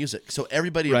outlets for music, so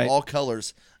everybody Right. of all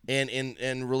colors and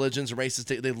religions and races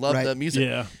they love Right. the music.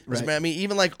 Yeah. Right. I mean,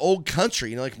 even like old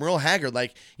country, like Merle Haggard,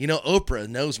 like Oprah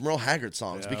knows Merle Haggard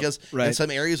songs because in Right. some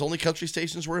areas only country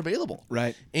stations were available.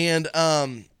 Right. And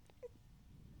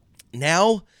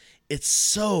now it's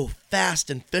so fast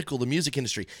and fickle, the music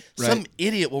industry. Right. Some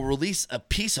idiot will release a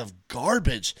piece of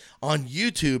garbage on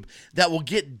YouTube that will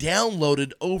get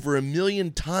downloaded over 1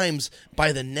 million times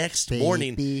by the next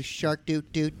morning. Baby shark doo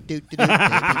doo doo doo doo. Baby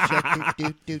shark doo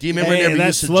doo doo. Do you remember Hey, whenever that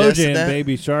you slow suggested jam, that?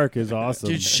 Baby Shark, is awesome.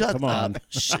 Dude, shut Come on. up.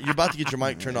 You're about to get your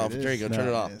mic turned off. There you go. Turn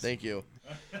it off. Thank you.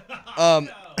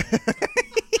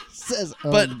 Says,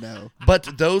 no.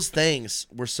 But those things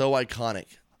were so iconic.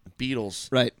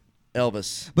 Beatles, Right.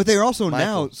 Elvis. But they are also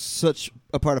Michael. now such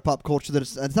a part of pop culture that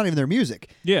it's not even their music.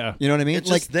 Yeah. You know what I mean? It's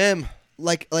just them.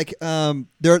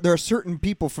 There are certain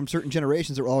people from certain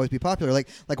generations that will always be popular. Like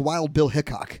Wild Bill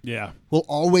Hickok. Yeah. Will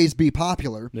always be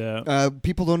popular. Yeah.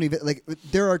 People don't even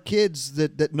there are kids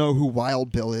that know who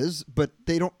Wild Bill is, but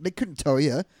they couldn't tell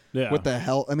you what the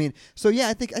hell. I mean, so yeah,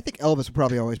 I think Elvis will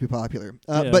probably always be popular.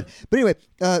 Yeah. But anyway,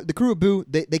 the Crew of Boo,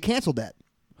 they canceled that.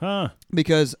 Huh.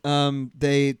 Because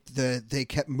they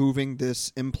kept moving this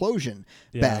implosion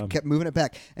back, kept moving it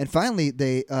back, and finally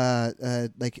they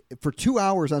for 2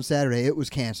 hours on Saturday it was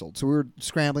canceled. So we were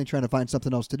scrambling trying to find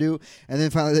something else to do, and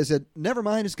then finally they said, "Never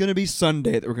mind, it's going to be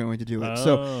Sunday that we're going to do it." Oh.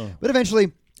 So, but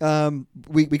eventually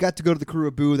we got to go to the Crew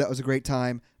of Boo. That was a great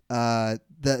time. The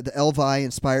Elvi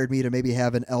inspired me to maybe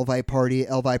have an Elvi party,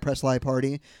 Elvi Presley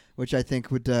party, which I think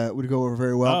would go over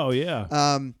very well. Oh, yeah.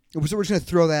 So we're just going to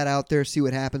throw that out there, see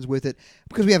what happens with it,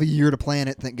 because we have a year to plan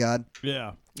it, thank God.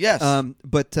 Yeah. Yes.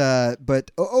 But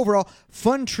overall,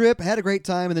 fun trip, had a great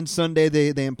time, and then Sunday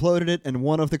they imploded it, and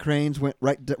one of the cranes went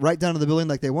right down to the building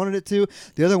like they wanted it to.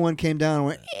 The other one came down and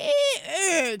went.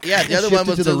 Yeah, the other one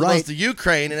was to the right. was the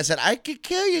Ukraine, and it said, "I could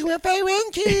kill you if I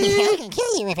want to." I can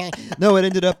kill you if I... No, it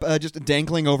ended up just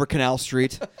dangling over Canal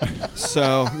Street.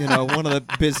 So, one of the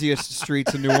busiest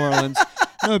streets in New Orleans.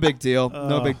 No big deal.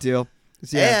 No big deal.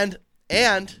 Yeah.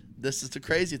 And this is the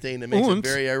crazy thing that makes it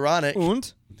very ironic.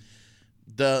 And?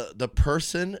 The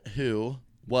person who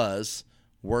was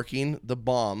working the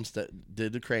bombs that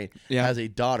did the crane has a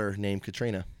daughter named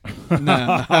Katrina.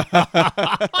 No.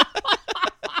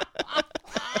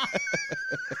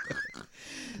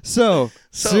 So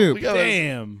soup.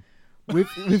 Damn.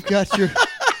 We've got your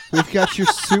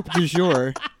soup du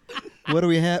jour. What do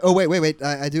we have? Oh wait!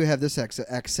 I do have this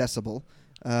accessible.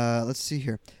 Let's see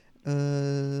here.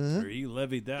 You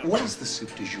levied that. What is the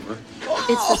soup du jour?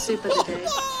 It's the soup of the day.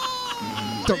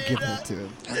 Don't give that to him.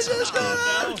 That sounds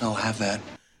good. I'll have that.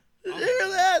 Did you hear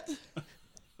that?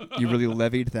 You really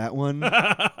levied that one.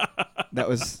 That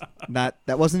was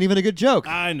That wasn't even a good joke.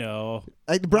 I know.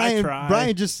 Like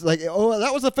Brian just like, oh,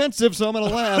 that was offensive, so I'm gonna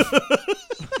laugh.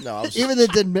 No, I was Even though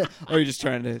it didn't. Or you're just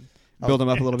trying to build him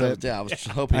up a little bit. Yeah, I was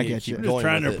hoping I you get keep you. Just going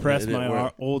trying with to it, press and it my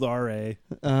worked. old RA.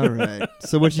 All right.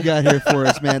 So what you got here for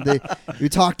us, man? We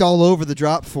talked all over the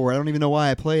drop for it. I don't even know why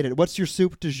I played it. What's your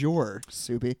soup du jour,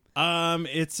 Soupy?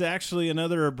 It's actually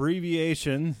another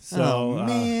abbreviation. So Oh,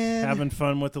 man. having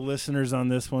fun with the listeners on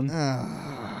this one.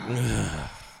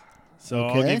 So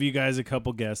I'll Okay. give you guys a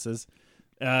couple guesses.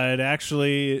 It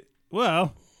actually,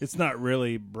 well, it's not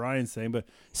really Brian's thing, but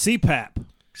CPAP.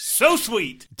 So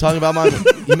sweet. Talking about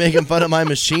you making fun of my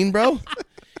machine, bro?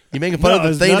 You making fun No, of the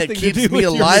it's thing that nothing to keeps do me with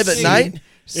your alive at machine. night?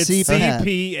 It's CPAP.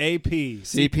 CPAP.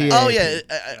 CPA. Oh yeah,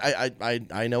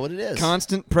 I know what it is.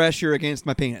 Constant pressure against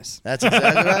my penis. That's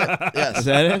exactly right. Yes. Is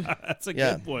that it? That's a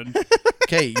Yeah. good one.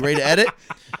 Okay, you ready to edit?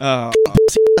 Oh,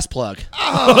 Ass plug.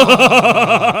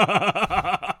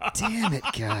 damn it,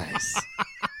 guys.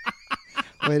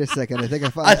 Wait a second. I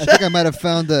think I might have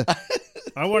found the.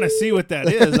 I want to see what that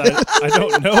is. I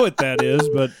don't know what that is,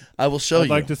 but I will show I'd you.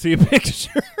 like to see a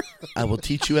picture. I will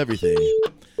teach you everything.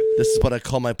 This is what I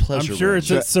call my I'm pleasure. sure room.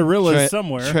 it's at Cirilla's Try-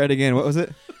 somewhere. Try it again. What was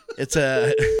it? It's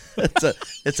a ass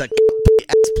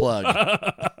plug.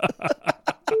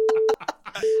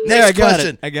 There, I got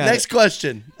question. it. I got Next it.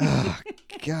 question.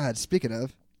 God, speaking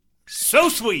of. So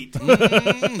sweet.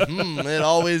 It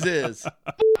always is.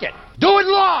 I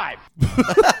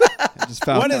just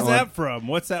found What is one. that from?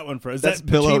 What's that one from? Is That's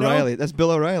that Bill Pacino? O'Reilly. That's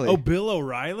Bill O'Reilly. Oh, Bill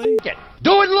O'Reilly?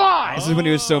 This is when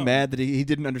he was so mad that he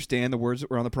didn't understand the words that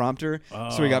were on the prompter,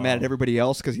 so he got mad at everybody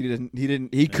else because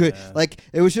he could like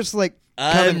it was just like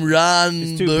I'm Ron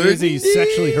He's too Burgundy. busy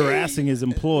sexually harassing his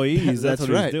employees. That's what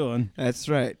right. he's doing. That's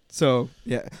right. So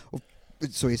yeah,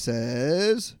 so he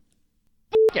says,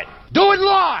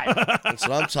 That's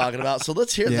what I'm talking about. So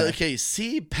let's hear Yeah. okay,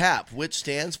 CPAP, which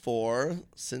stands for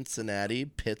Cincinnati,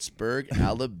 Pittsburgh,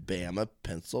 Alabama,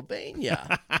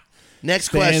 Pennsylvania. Next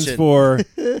Stands question. for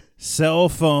cell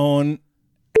phone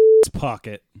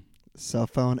pocket. cell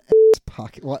phone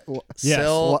pocket. What? Yes.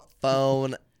 Cell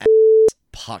phone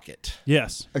pocket.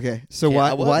 Yes. Okay, so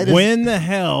Yeah, why does When the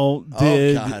hell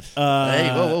did? Oh God. Hey,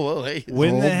 whoa, hey.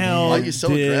 When the Oh, hell Why are you so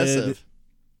did? aggressive?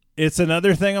 It's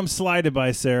another thing I'm slighted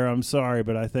by, Sarah. I'm sorry,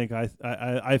 but I think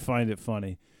I find it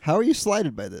funny how are you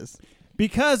slighted by this?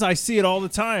 because I see it all the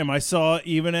time. I saw it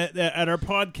even at our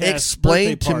podcast.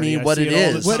 Explain birthday to party. me I what see it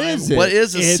all the is. What time. is it? What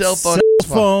is a It's cell phone?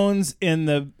 phones in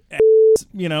the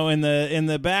in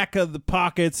the back of the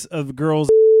pockets of girls.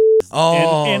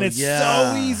 Oh, and it's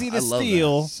yeah. so easy to I love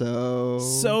steal.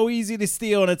 So Easy to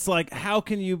steal, and it's like, how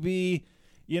can you be,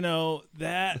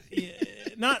 that?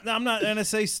 Not, I'm not gonna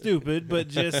say stupid, but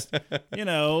just,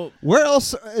 where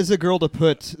else is a girl to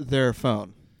put their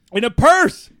phone? in a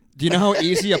purse. Do you know how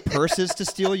easy a purse is to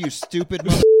steal, you stupid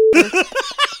motherfucker?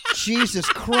 Jesus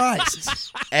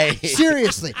Christ. Hey.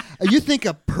 Seriously. You think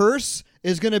a purse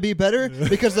is going to be better?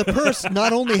 Because the purse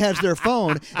not only has their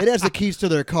phone, it has the keys to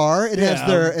their car, it has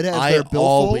their I billfold.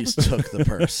 always took the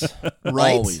purse.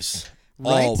 Right? Always.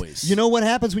 Right? Always. You know what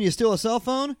happens when you steal a cell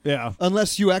phone? Yeah.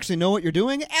 Unless you actually know what you're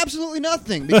doing? Absolutely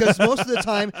nothing, because most of the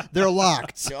time they're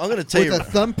locked. I'm going to tell With you. a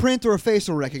thumbprint or a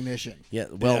facial recognition. Yeah,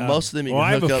 well, Yeah. most of them you Well,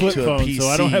 I can have hook a up flip to a phone, PC so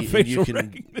I don't have and you facial can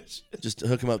recognition. just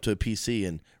hook them up to a PC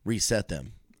and reset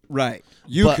them. Right.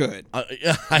 You But, could.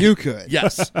 I- You could.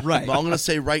 Yes. Right. But I'm going to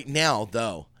say right now,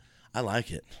 though, I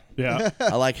like it. Yeah.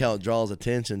 I like how it draws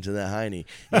attention to that hiney.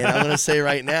 And I'm going to say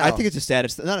right now. I think it's a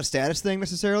status, not a status thing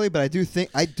necessarily, but I do think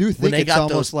when they it's got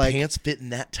almost those like pants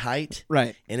fitting that tight,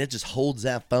 right. and it just holds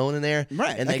that phone in there,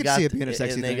 Right. And I they could got see it being a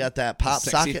sexy and they thing. got that pop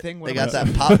Sexy socket. thing? What They got about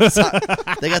that pop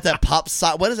socket. They got that pop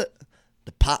socket. What is it?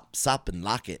 The pop, sop, and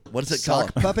locket. What is it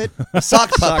Sock called? puppet.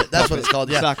 Sock puppet. That's what it's called.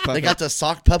 Yeah, Sock they puppet. got the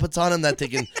sock puppets on them that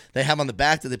they have on the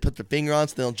back that they put their finger on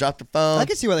so they don't drop their phone. I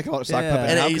can see why they call it a sock Yeah. puppet.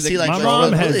 And now, you 'cause see, they- like, My it's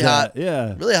mom really has hot. that.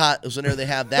 Yeah. Really hot is whenever they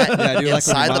have that I do like when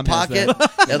inside your the mom has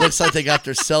pocket. It looks like they got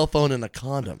their cell phone in a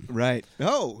condom. right.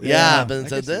 Oh, Yeah, I but can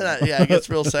so see then that. it gets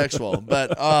real sexual.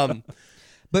 But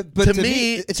but to to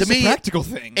me- it's to just me- a practical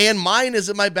thing. and mine is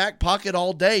in my back pocket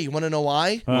all day. You want to know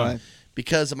why? Why?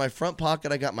 Because in my front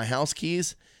pocket I got my house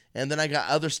keys, and then I got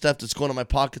other stuff that's going in my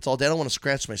pockets all day. I don't want to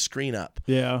scratch my screen up.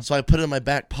 Yeah. So I put it in my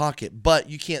back pocket, but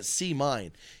you can't see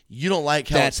mine. You don't like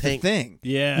how That's it's the hanging. thing.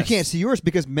 Yes. You can't see yours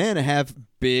because men have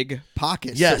big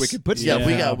pockets Yes, that we could put yeah, stuff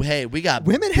in. we got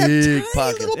Women have big tiny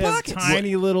pockets. little They have pockets.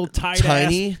 tiny little tight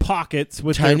Tiny- ass pockets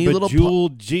with tiny their little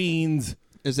bejeweled jeans.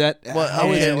 Is that Well,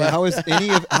 okay, well- how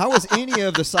is any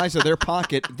of the size of their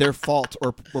pocket their fault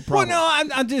or Well, problem? no,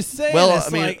 I'm just saying. Well, it's I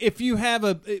mean- like if you have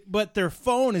but their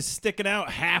phone is sticking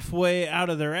out halfway out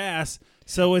of their ass,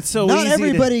 so it's so Not easy.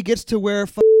 everybody gets to wear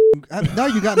now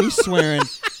you got me swearing.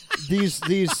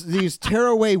 These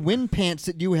tearaway wind pants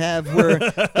that you have where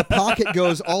the pocket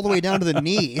goes all the way down to the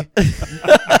knee.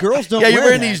 Girls don't. Yeah, you're wear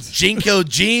wearing that. these Jinko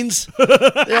jeans.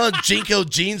 They all have Jinko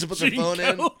jeans to put their phone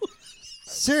in.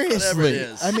 Seriously, it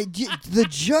is. I mean, the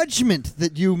judgment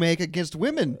that you make against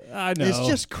women I know. is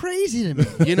just crazy to me.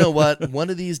 You know what? One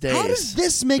of these days. How does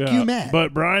this make Yeah, you mad?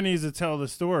 But Brian needs to tell the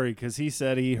story because he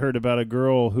said he heard about a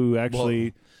girl who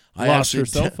actually I lost her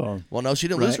actually cell phone. Well, no, she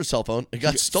didn't Right. lose her cell phone. It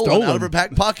got stolen out of her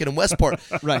back pocket in Westport.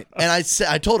 Right. And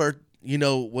I told her, you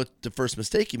know what the first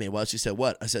mistake you made was? She said,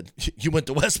 what? I said, you went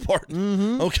to Westport.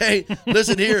 Mm-hmm. Okay,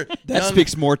 listen here. That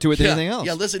speaks more to it than yeah, anything else.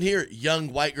 Yeah, listen here,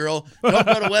 young white girl. Don't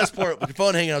go to Westport with your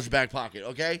phone hanging out of your back pocket,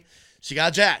 okay? She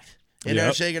got jacked. In there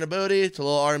Yep. shaking her booty. It's a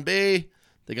little R&B.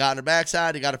 They got on her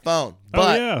backside. They got her phone.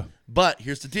 But, yeah. But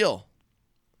here's the deal.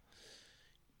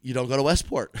 You don't go to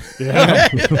Westport. Yeah.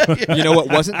 You know what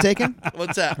wasn't taken?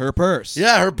 What's that? Her purse.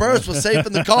 Yeah, her purse was safe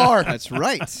in the car. That's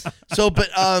right. So, but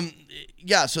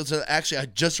yeah. So actually, I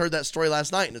just heard that story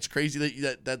last night, and it's crazy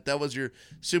that was your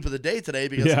soup of the day today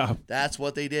because Yeah. that's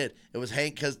what they did. It was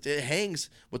because it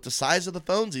hangs with the size of the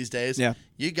phones these days. Yeah.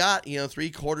 You got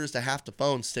 3/4 to half the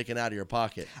phone sticking out of your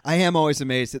pocket. I am always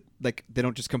amazed that like they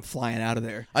don't just come flying out of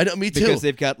there. I know, me too. Because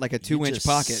they've got like a You 2-inch just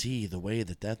pocket. See the way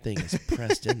that thing is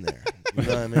pressed in there. You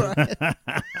know what I mean?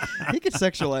 He could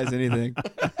sexualize anything.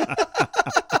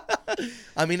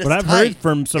 I mean, it's But I've tight. heard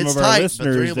from some It's of our tight, but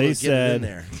listeners, they're able they to get it in said,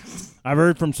 there. I've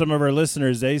heard from some of our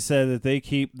listeners, they said that they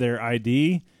keep their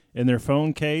ID in their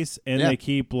phone case and Yeah. they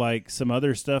keep like some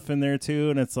other stuff in there too.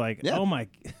 And it's like, Yeah. oh my,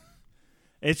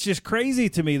 it's just crazy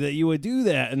to me that you would do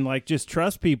that and like just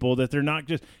trust people that they're not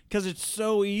just because it's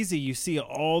so easy. You see it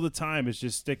all the time. It's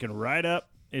just sticking right up.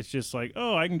 It's just like,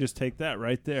 oh, I can just take that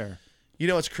right there. You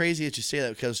know, it's crazy that you say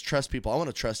that because trust people. I want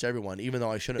to trust everyone, even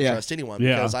though I shouldn't Yeah. trust anyone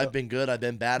Yeah. because I've been good, I've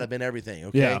been bad, I've been everything.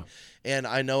 Okay, Yeah. and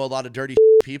I know a lot of dirty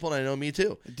people, and I know me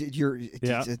too.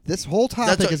 Yeah. This whole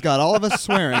topic That's has got all of us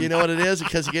swearing. You know what it is?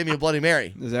 Because you gave me a Bloody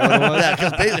Mary. Is that what it was? Yeah,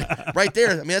 because right there,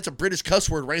 I mean, that's a British cuss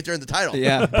word right there in the title.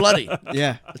 Yeah. Bloody.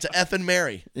 Yeah. It's an effing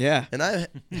Mary. Yeah. And I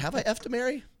effed a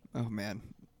Mary? Oh man.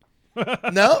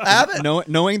 No, I haven't.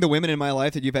 Knowing the women in my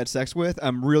life that you've had sex with,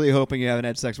 I'm really hoping you haven't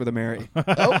had sex with a Mary.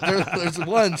 Oh, there's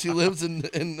one. She lives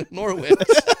in Norwich.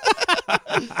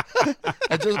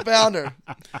 I just found her.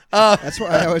 That's why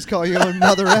I always call you a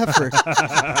mother effer.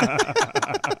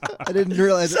 I didn't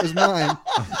realize it was mine.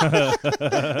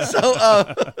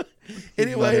 So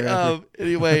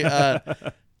anyway,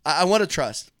 I want to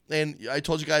trust, and I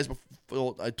told you guys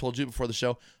before. I told you before the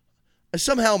show. I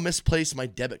somehow misplaced my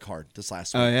debit card this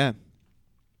last week. Oh yeah.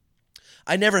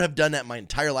 I never have done that my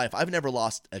entire life. I've never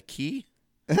lost a key,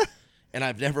 and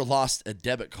I've never lost a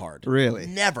debit card. Really?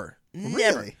 Never.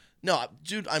 Really? No,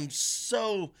 dude, I'm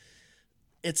so.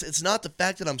 It's not the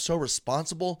fact that I'm so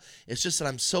responsible. It's just that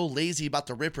I'm so lazy about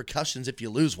the repercussions if you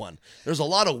lose one. There's a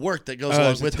lot of work that goes along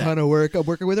There's with a ton that. of work. I'm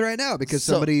working with it right now because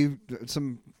So-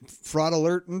 some fraud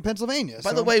alert in Pennsylvania.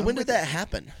 By So the way, I'm when did with that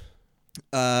happen?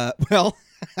 it. Well,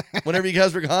 Whenever you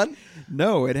guys were gone?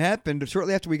 no, it happened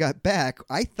shortly after we got back.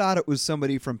 I thought it was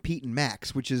somebody from Pete and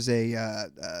Max, which is a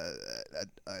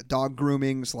dog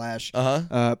grooming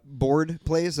 / board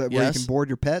place where you Yes. can board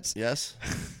your pets. Yes.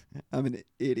 I'm an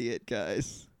idiot,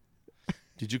 guys.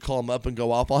 Did you call him up and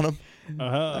go off on him?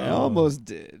 I almost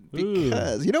did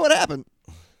because you know what happened.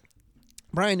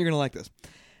 Brian, you're gonna like this.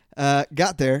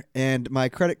 Got there and my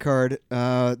credit card,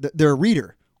 their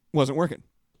reader wasn't working,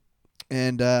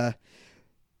 and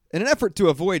in an effort to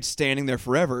avoid standing there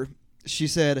forever, she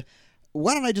said,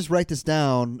 "Why don't I just write this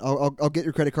down? I'll get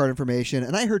your credit card information."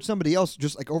 And I heard somebody else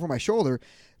just like over my shoulder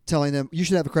telling them, "You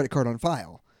should have a credit card on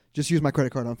file. Just use my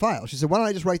credit card on file." She said, "Why don't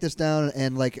I just write this down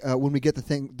and like when we get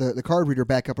the card reader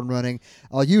back up and running,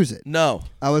 I'll use it." No.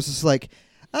 I was just like,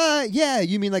 yeah,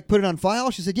 you mean like put it on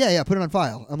file? She said, yeah, put it on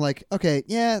file. I'm like, okay,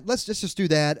 yeah, let's just do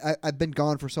that. I've been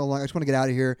gone for so long. I just want to get out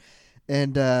of here.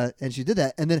 And she did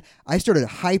that. And then I started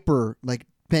hyper like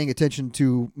paying attention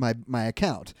to my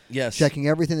account. Yes. Checking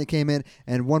everything that came in.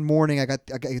 And one morning I get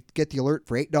the alert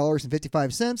for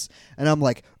 $8.55. And I'm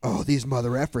like, oh, these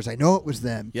mother effers. I know it was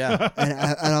them. Yeah.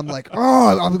 and I'm like,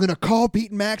 oh, I'm going to call Pete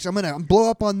and Max. I'm going to blow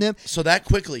up on them. So that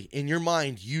quickly, in your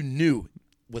mind, you knew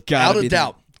without Gotta a be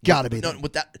doubt. them. Gotta be no, them.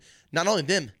 with that, not only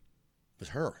them, it was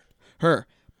her. Her.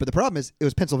 But the problem is it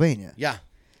was Pennsylvania. Yeah.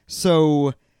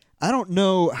 So I don't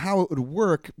know how it would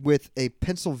work with a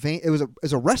Pennsylvania. It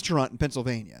was a restaurant in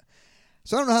Pennsylvania.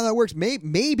 So I don't know how that works.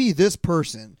 Maybe this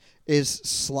person is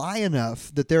sly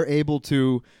enough that they're able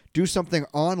to do something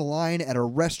online at a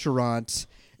restaurant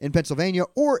in Pennsylvania,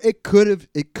 or it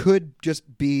could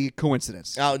just be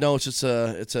coincidence. Oh no, it's just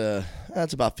it's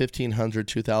about $1,500,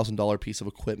 $2,000 piece of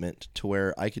equipment to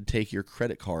where I can take your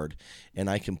credit card and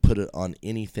I can put it on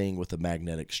anything with a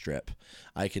magnetic strip.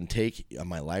 I can take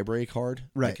my library card.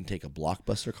 Right. I can take a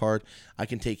Blockbuster card. I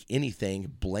can take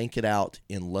anything, blank it out,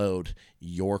 and load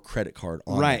your credit card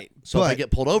on Right. it. So if I But-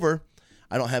 get pulled over,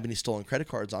 I don't have any stolen credit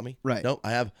cards on me. Right. Nope.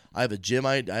 I have a gym.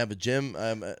 I have a gym.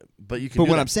 But you can. But do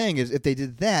what that. I'm saying is, if they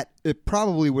did that, it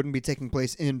probably wouldn't be taking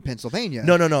place in Pennsylvania.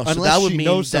 No. So Unless that would she mean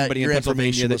knows that somebody your in Pennsylvania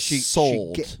information that was she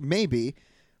sold. maybe.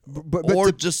 But or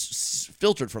to, just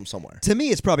filtered from somewhere. to me,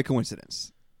 it's probably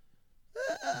coincidence.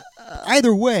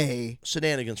 Either way,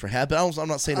 Shenanigans were had, but I'm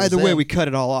not saying it was either way, them. we cut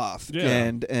it all off.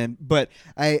 Yeah. But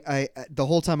I the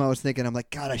whole time I was thinking, I'm like,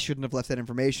 God, I shouldn't have left that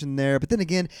information there. But then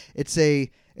again, it's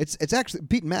actually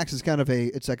Pete and Max is kind of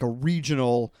it's like a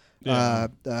regional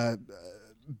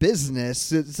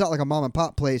business. It's not like a mom and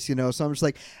pop place, So I'm just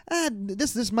like,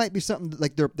 this might be something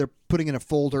like they're putting in a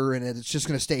folder and it's just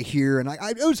going to stay here. And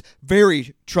I was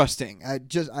very trusting. I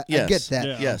get that.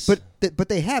 Yeah. Yes. But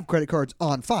they have credit cards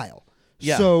on file.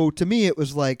 Yeah. So to me, it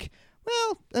was like,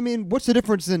 well, I mean, what's the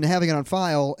difference in having it on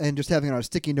file and just having it on a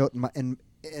sticky note in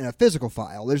a physical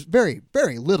file? There's very,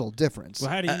 very little difference.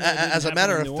 Well, how do you know it didn't as a happen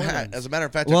matter in of New fact,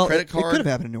 Orleans? your credit it card could have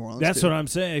happened in New Orleans. That's too. what I'm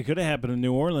saying. It could have happened in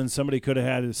New Orleans. Somebody could have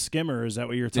had a skimmer. Is that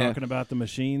what you're talking about? The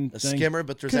machine a thing? skimmer,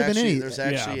 but there's Could have been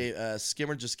actually a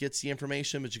skimmer just gets the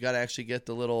information, but you got to actually get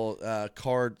the little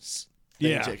cards.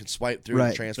 Yeah. So you can swipe through Right.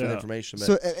 and transfer the Yeah. information. But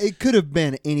So it could have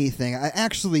been anything. I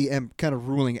actually am kind of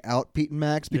ruling out Pete and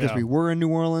Max because Yeah. we were in New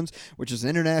Orleans, which is an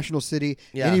international city.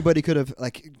 Yeah. Anybody could have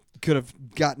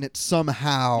gotten it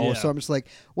somehow. Yeah. So I'm just like,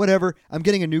 whatever. I'm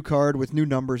getting a new card with new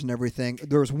numbers and everything.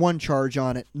 There was one charge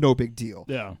on it, no big deal.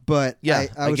 Yeah. But Yeah, I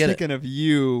I was get it. thinking of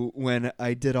you when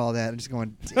I did all that and just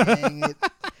going, dang it.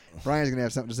 Brian's gonna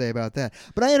have something to say about that.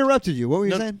 But I interrupted you. What were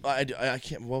you saying? I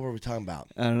can't. What were we talking about?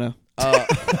 I don't know.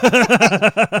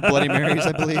 Bloody Marys,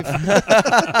 I believe.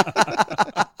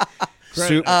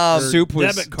 Soup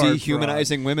was debit card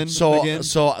dehumanizing women So again.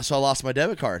 I lost my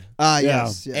debit card.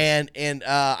 Yes. And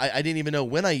I didn't even know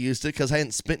when I used it because I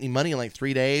hadn't spent any money in like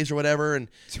 3 days or whatever. And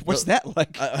What's that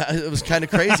like? it was kind of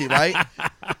crazy, right?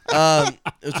 It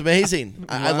was amazing.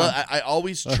 I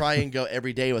always try and go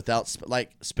every day without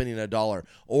spending $1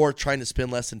 or trying to spend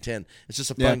less than 10. It's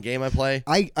just a fun game I play.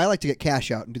 I like to get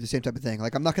cash out and do the same type of thing.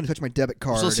 Like, I'm not going to touch my debit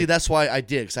card. So see, that's why I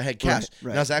did because I had cash Right.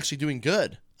 and I was actually doing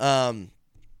good.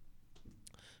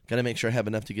 Got to make sure I have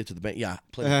enough to get to the bank. Yeah,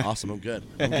 awesome. I'm good.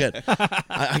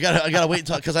 I gotta wait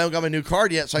until because I haven't got my new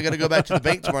card yet, so I got to go back to the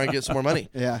bank tomorrow and get some more money.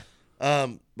 Yeah.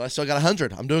 But I still got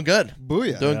 100. I'm doing good.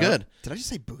 Booyah. Doing good. Did I just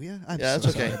say booyah? Yeah, that's so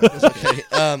okay. sorry. That's okay.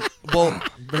 Well,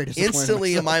 Very disappointed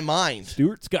instantly in my mind,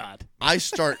 Stuart Scott. I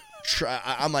start.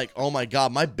 I'm like, oh my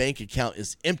god, my bank account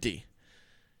is empty.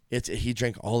 He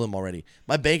drank all of them already.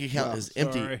 My bank account is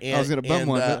empty. sorry. And, I was gonna bum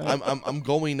one, but- I'm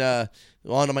going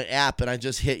onto my app and I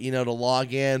just hit to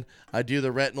log in. I do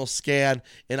the retinal scan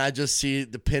and I just see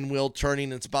the pinwheel turning.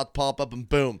 And it's about to pop up and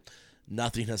boom,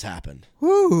 nothing has happened.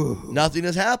 Woo. Nothing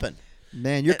has happened.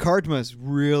 Man, your Cardma is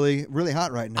really, really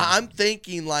hot right now. I'm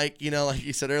thinking like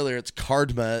you said earlier, it's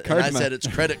Cardma, and I Cardma. said it's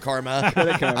Credit Karma.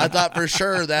 I thought for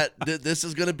sure that this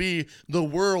is going to be the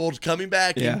world coming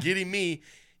back Yeah. and getting me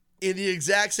in the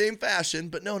exact same fashion,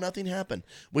 but no, nothing happened,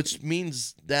 which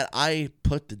means that I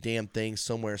put the damn thing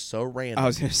somewhere so random. I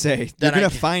was going to say, you're That going I to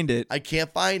can't- find it. I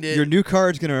can't find it. Your new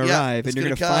card's going to Yeah, arrive, it's and you're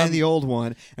going to gonna find come. the old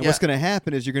one. And what's Yeah. going to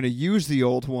happen is you're going to use the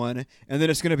old one, and then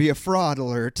it's going to be a fraud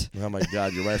alert. Oh my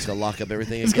God, you're right. It's going to lock up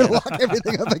everything It's again. going to lock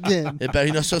everything up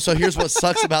again. So here's what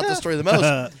sucks about this story the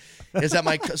most. Is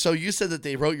that so you said that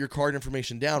they wrote your card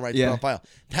information down, right? to put Yeah. on file.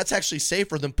 That's actually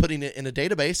safer than putting it in a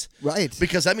database. Right.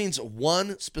 Because that means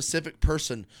one specific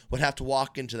person would have to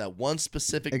walk into that one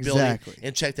specific Exactly. building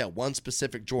and check that one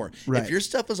specific drawer. Right. If your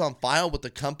stuff is on file with the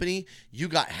company, you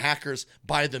got hackers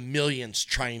by the millions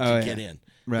trying to Oh, yeah. get in.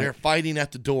 Right. They're fighting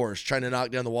at the doors, trying to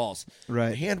knock down the walls.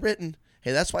 Right. Handwritten.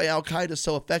 Hey, that's why Al-Qaeda is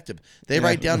so effective. They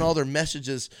write down all their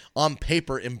messages on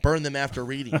paper and burn them after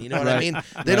reading. You know what I mean?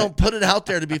 They don't put it out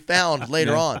there to be found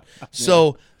later on.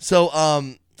 So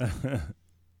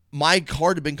my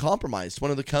card had been compromised.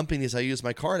 One of the companies I used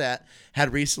my card at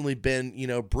had recently been,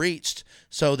 breached.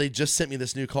 So they just sent me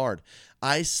this new card.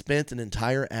 I spent an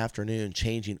entire afternoon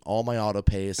changing all my auto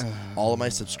pays, all of my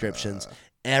subscriptions,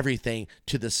 everything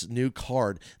to this new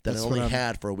card that I only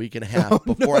had for a week and a half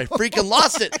bore I freaking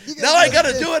lost it. Now I got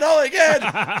to do it all again.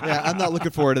 Yeah, I'm not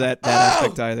looking forward to that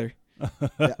aspect either.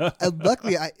 Yeah.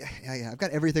 Luckily, I've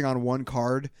got everything on one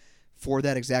card for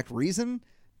that exact reason,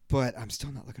 but I'm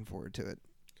still not looking forward to it.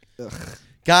 Ugh.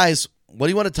 Guys, what do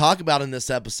you want to talk about in this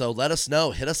episode? Let us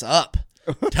know. Hit us up.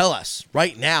 Tell us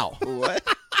right now. What?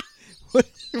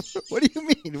 What do you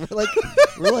mean?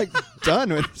 We're like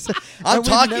done with this. I'm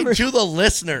talking to the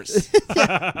listeners.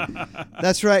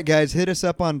 That's right, guys. Hit us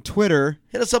up on Twitter.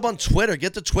 Hit us up on Twitter.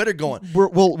 Get the Twitter going.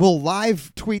 We'll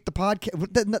live tweet the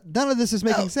podcast. None of this is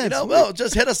making sense. No,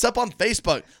 just hit us up on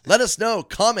Facebook. Let us know.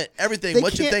 Comment everything. They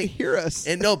what you can't think. hear us.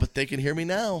 And no, but they can hear me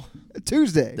now.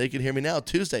 Tuesday. They can hear me now.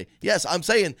 Tuesday. Yes, I'm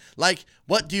saying, like,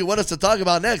 what do you want us to talk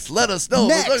about next? Let us know.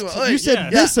 Next. You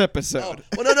said this episode.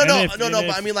 Oh, well, no. if-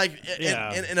 But I mean, like,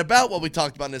 and about what we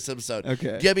talked about in this episode.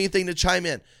 Okay. Do you have anything to chime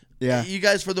in? Yeah. You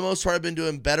guys, for the most part, have been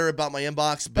doing better about my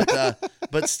inbox,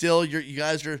 but still, you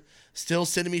guys are still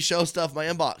sending me show stuff in my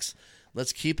inbox.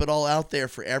 Let's keep it all out there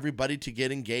for everybody to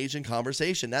get engaged in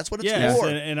conversation. That's what it's for.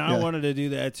 And I wanted to do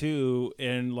that too,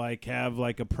 and like have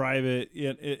like a private.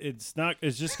 It's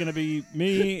just going to be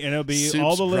me, and it'll be Soup's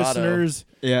all the grotto. listeners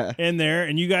in there,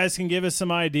 and you guys can give us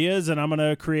some ideas, and I'm going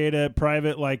to create a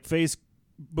private like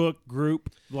Facebook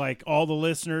group, like all the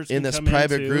listeners In can this come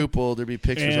private into, group, will there be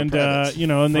pictures and of privates?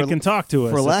 and they can talk to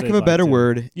us For if lack they'd of a like better to.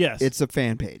 word, Yes, it's a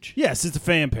fan page. yes, it's a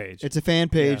fan page. It's a fan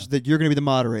page that you're going to be the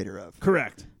moderator of.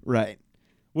 Correct. Right.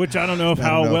 Which I don't know I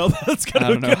how don't know. well that's I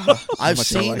going don't to know. go. I've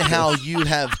much I seen like how you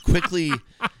have quickly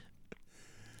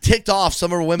ticked off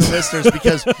some of our women listeners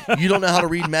because you don't know how to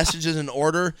read messages in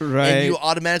order, Right. and you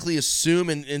automatically assume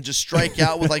and just strike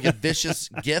out with like a vicious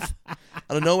gif out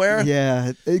of nowhere.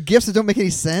 Yeah. Gifts that don't make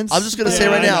any sense. I'm just gonna say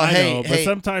right now, I hey, know, but hey,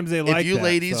 sometimes they if like you that,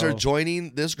 ladies so. are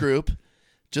joining this group,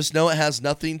 just know it has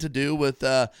nothing to do with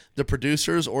the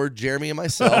producers or Jeremy and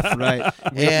myself. Right.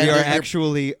 We And are you're-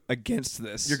 actually against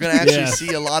this. You're gonna actually Yes.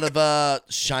 see a lot of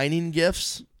shining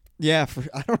gifs. Yeah.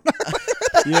 I don't know.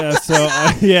 Yeah, so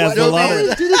it's a lot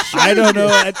of. Do the I don't know,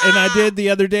 shit. and I did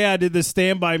the other day. I did the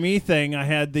Stand By Me thing. I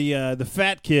had the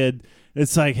fat kid.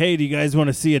 It's like, hey, do you guys want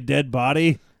to see a dead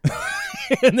body?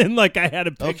 And then like I had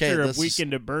a picture of let's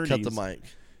Weekend at Bernie's. Cut the mic.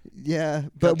 Yeah.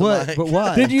 Cut But the what? mic. But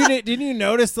why? Didn't you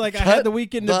notice like I Cut had the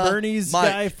Weekend at the Bernie's mic.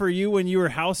 guy for you when you were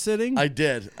house sitting? I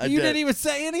did. You didn't even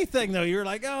say anything though. You were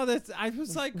like, oh, that's. I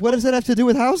was like, What does that have to do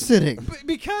with house sitting?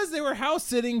 because they were house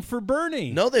sitting for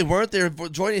Bernie. No, they weren't. They were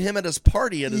joining him at his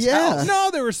party at his Yeah. house. No,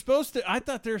 they were supposed to. I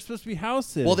thought they were supposed to be house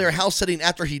sitting. Well, they were house sitting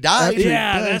after he died.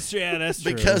 After- that's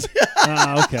true. because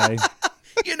Okay.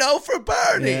 for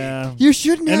Bernie. Yeah. You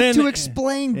shouldn't And have then- to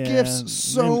explain yeah. gifts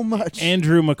so And much.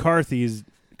 Andrew McCarthy's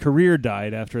career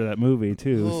died after that movie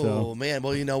too. Oh So man,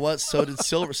 well you know what? So did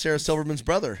Sarah Silverman's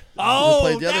brother. who oh,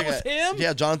 played the that other was guy. him.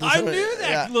 Yeah, Jonathan. I Silverman. knew that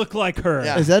Yeah. looked like her.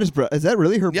 Yeah. Is that his Is that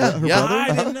really her, Yeah, her yeah. brother?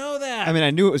 I didn't know that. I mean, I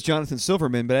knew it was Jonathan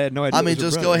Silverman, but I had no idea. I it mean, was her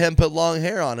just go brother. ahead and put long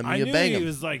hair on him and I you knew bang he him.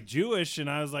 was like Jewish, and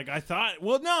I was like, I thought,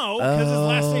 well, no, because his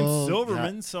last name's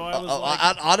Silverman, so I was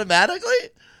like, Automatically?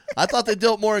 I thought they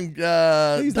dealt more in he's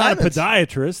not a diamonds.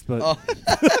 podiatrist, but Oh.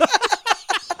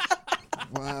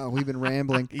 Wow, we've been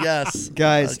rambling. Yes.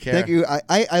 Guys, Okay. thank you.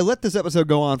 I let this episode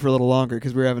go on for a little longer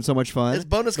because we were having so much fun. It's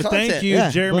bonus but content. thank you, Yeah,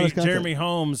 Jeremy bonus content. Jeremy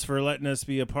Holmes, for letting us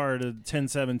be a part of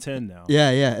 10710 now.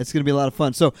 Yeah, it's going to be a lot of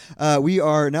fun. So we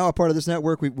are now a part of this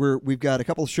network. We've got a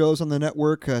couple of shows on the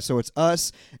network. So it's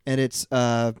us, and it's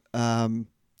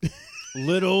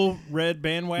Little Red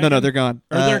Bandwagon. no, they're gone.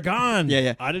 Or they're gone.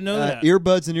 Yeah. I didn't know that.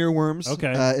 Earbuds and Earworms.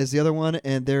 Okay. Is the other one,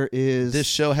 and there is This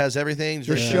show has everything.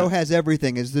 The show has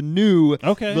everything. Is the new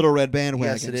Okay. Little Red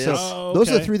Bandwagon. Yes, it is. So Oh, those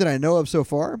are the okay. three that I know of so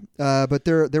far. But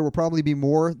there will probably be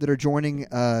more that are joining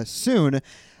soon.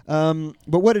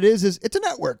 But what it is it's a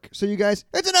network. So you guys,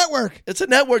 it's a network. It's a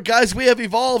network, guys. We have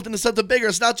evolved into something bigger.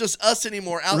 It's not just us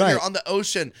anymore out Right. here on the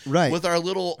ocean Right. with our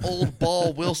little old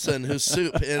ball Wilson who's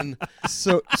soup. And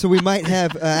So we might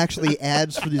have actually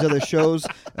ads for these other shows.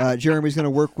 Jeremy's going to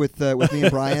work with me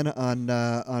and Brian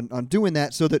on doing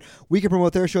that so that we can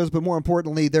promote their shows. But more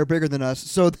importantly, they're bigger than us,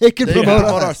 so they can they promote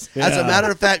promote us. ours. As a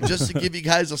matter of fact, just to give you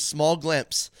guys a small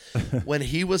glimpse, when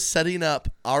he was setting up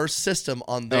our system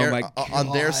on their my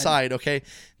on their God. side, okay,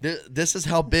 this is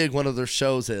how big one of their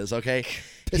shows is. Okay,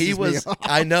 he Pisses me was. off.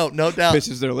 I know, no doubt.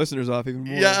 Pisses their listeners off even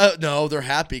more. Yeah, no, they're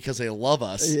happy because they love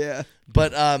us. Yeah.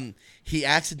 But he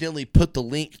accidentally put the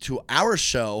link to our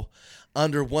show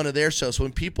under one of their shows. So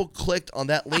when people clicked on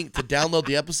that link to download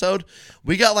the episode,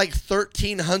 we got like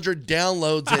 1,300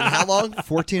 downloads in how long?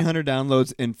 1,400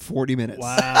 downloads in 40 minutes.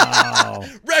 Wow.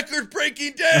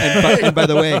 Record-breaking And day! by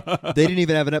the way, they didn't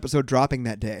even have an episode dropping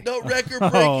that day. No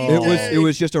record-breaking Oh. day. It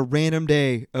was just a random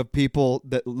day of people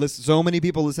that listen. So many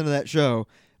people listen to that show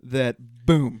that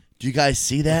boom. Do you guys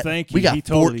see that? Well, thank you. We got He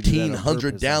totally did that on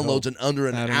 1,400 purpose, I hope. downloads in under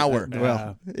an hour.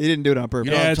 Well, he didn't do it on purpose.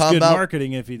 You know what I'm it's talking good about?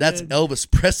 marketing if he That's did. Elvis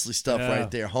Presley stuff Yeah. right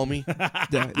there, homie.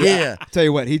 Yeah. Tell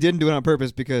you what, he didn't do it on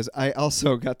purpose because I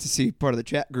also got to see part of the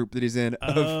chat group that he's in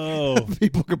of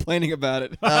people complaining about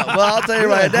it. Well, I'll tell you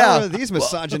right How now. are these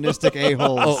misogynistic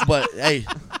a-holes. Oh, but hey,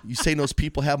 you saying those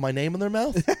people have my name in their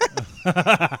mouth?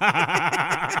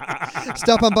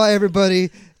 Stop on by, everybody.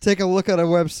 Take a look at our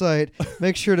website.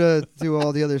 Make sure to do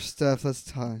all the other stuff. Let's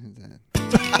talk that.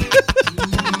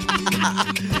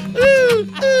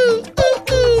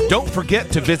 Don't forget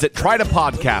to visit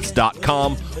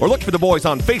trytopodcast.com or look for the boys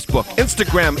on Facebook,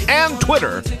 Instagram, and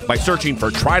Twitter by searching for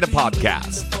Try to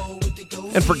Podcast.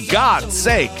 And for God's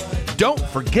sake, don't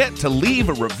forget to leave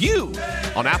a review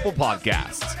on Apple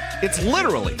Podcasts. It's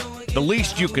literally the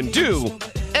least you can do,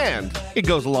 and it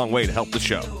goes a long way to help the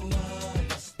show.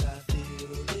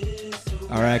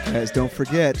 All right, guys, don't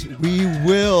forget, we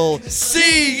will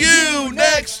See you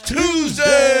next Tuesday.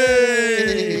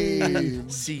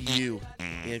 See you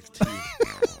next Tuesday.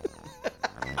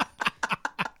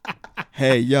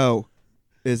 Hey, yo,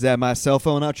 is that my cell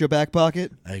phone out your back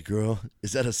pocket? Hey, girl,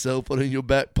 is that a cell phone in your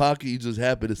back pocket? You just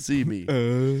happy to see me.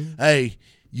 Hey,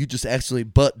 you just accidentally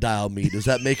butt dialed me. Does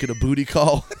that make it a booty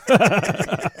call?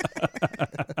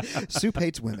 Soup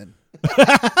hates women.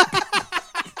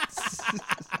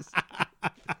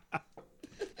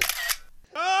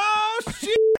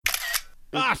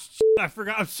 I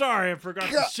forgot. I'm sorry. I forgot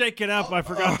to shake it up. I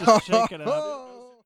forgot to shake it up.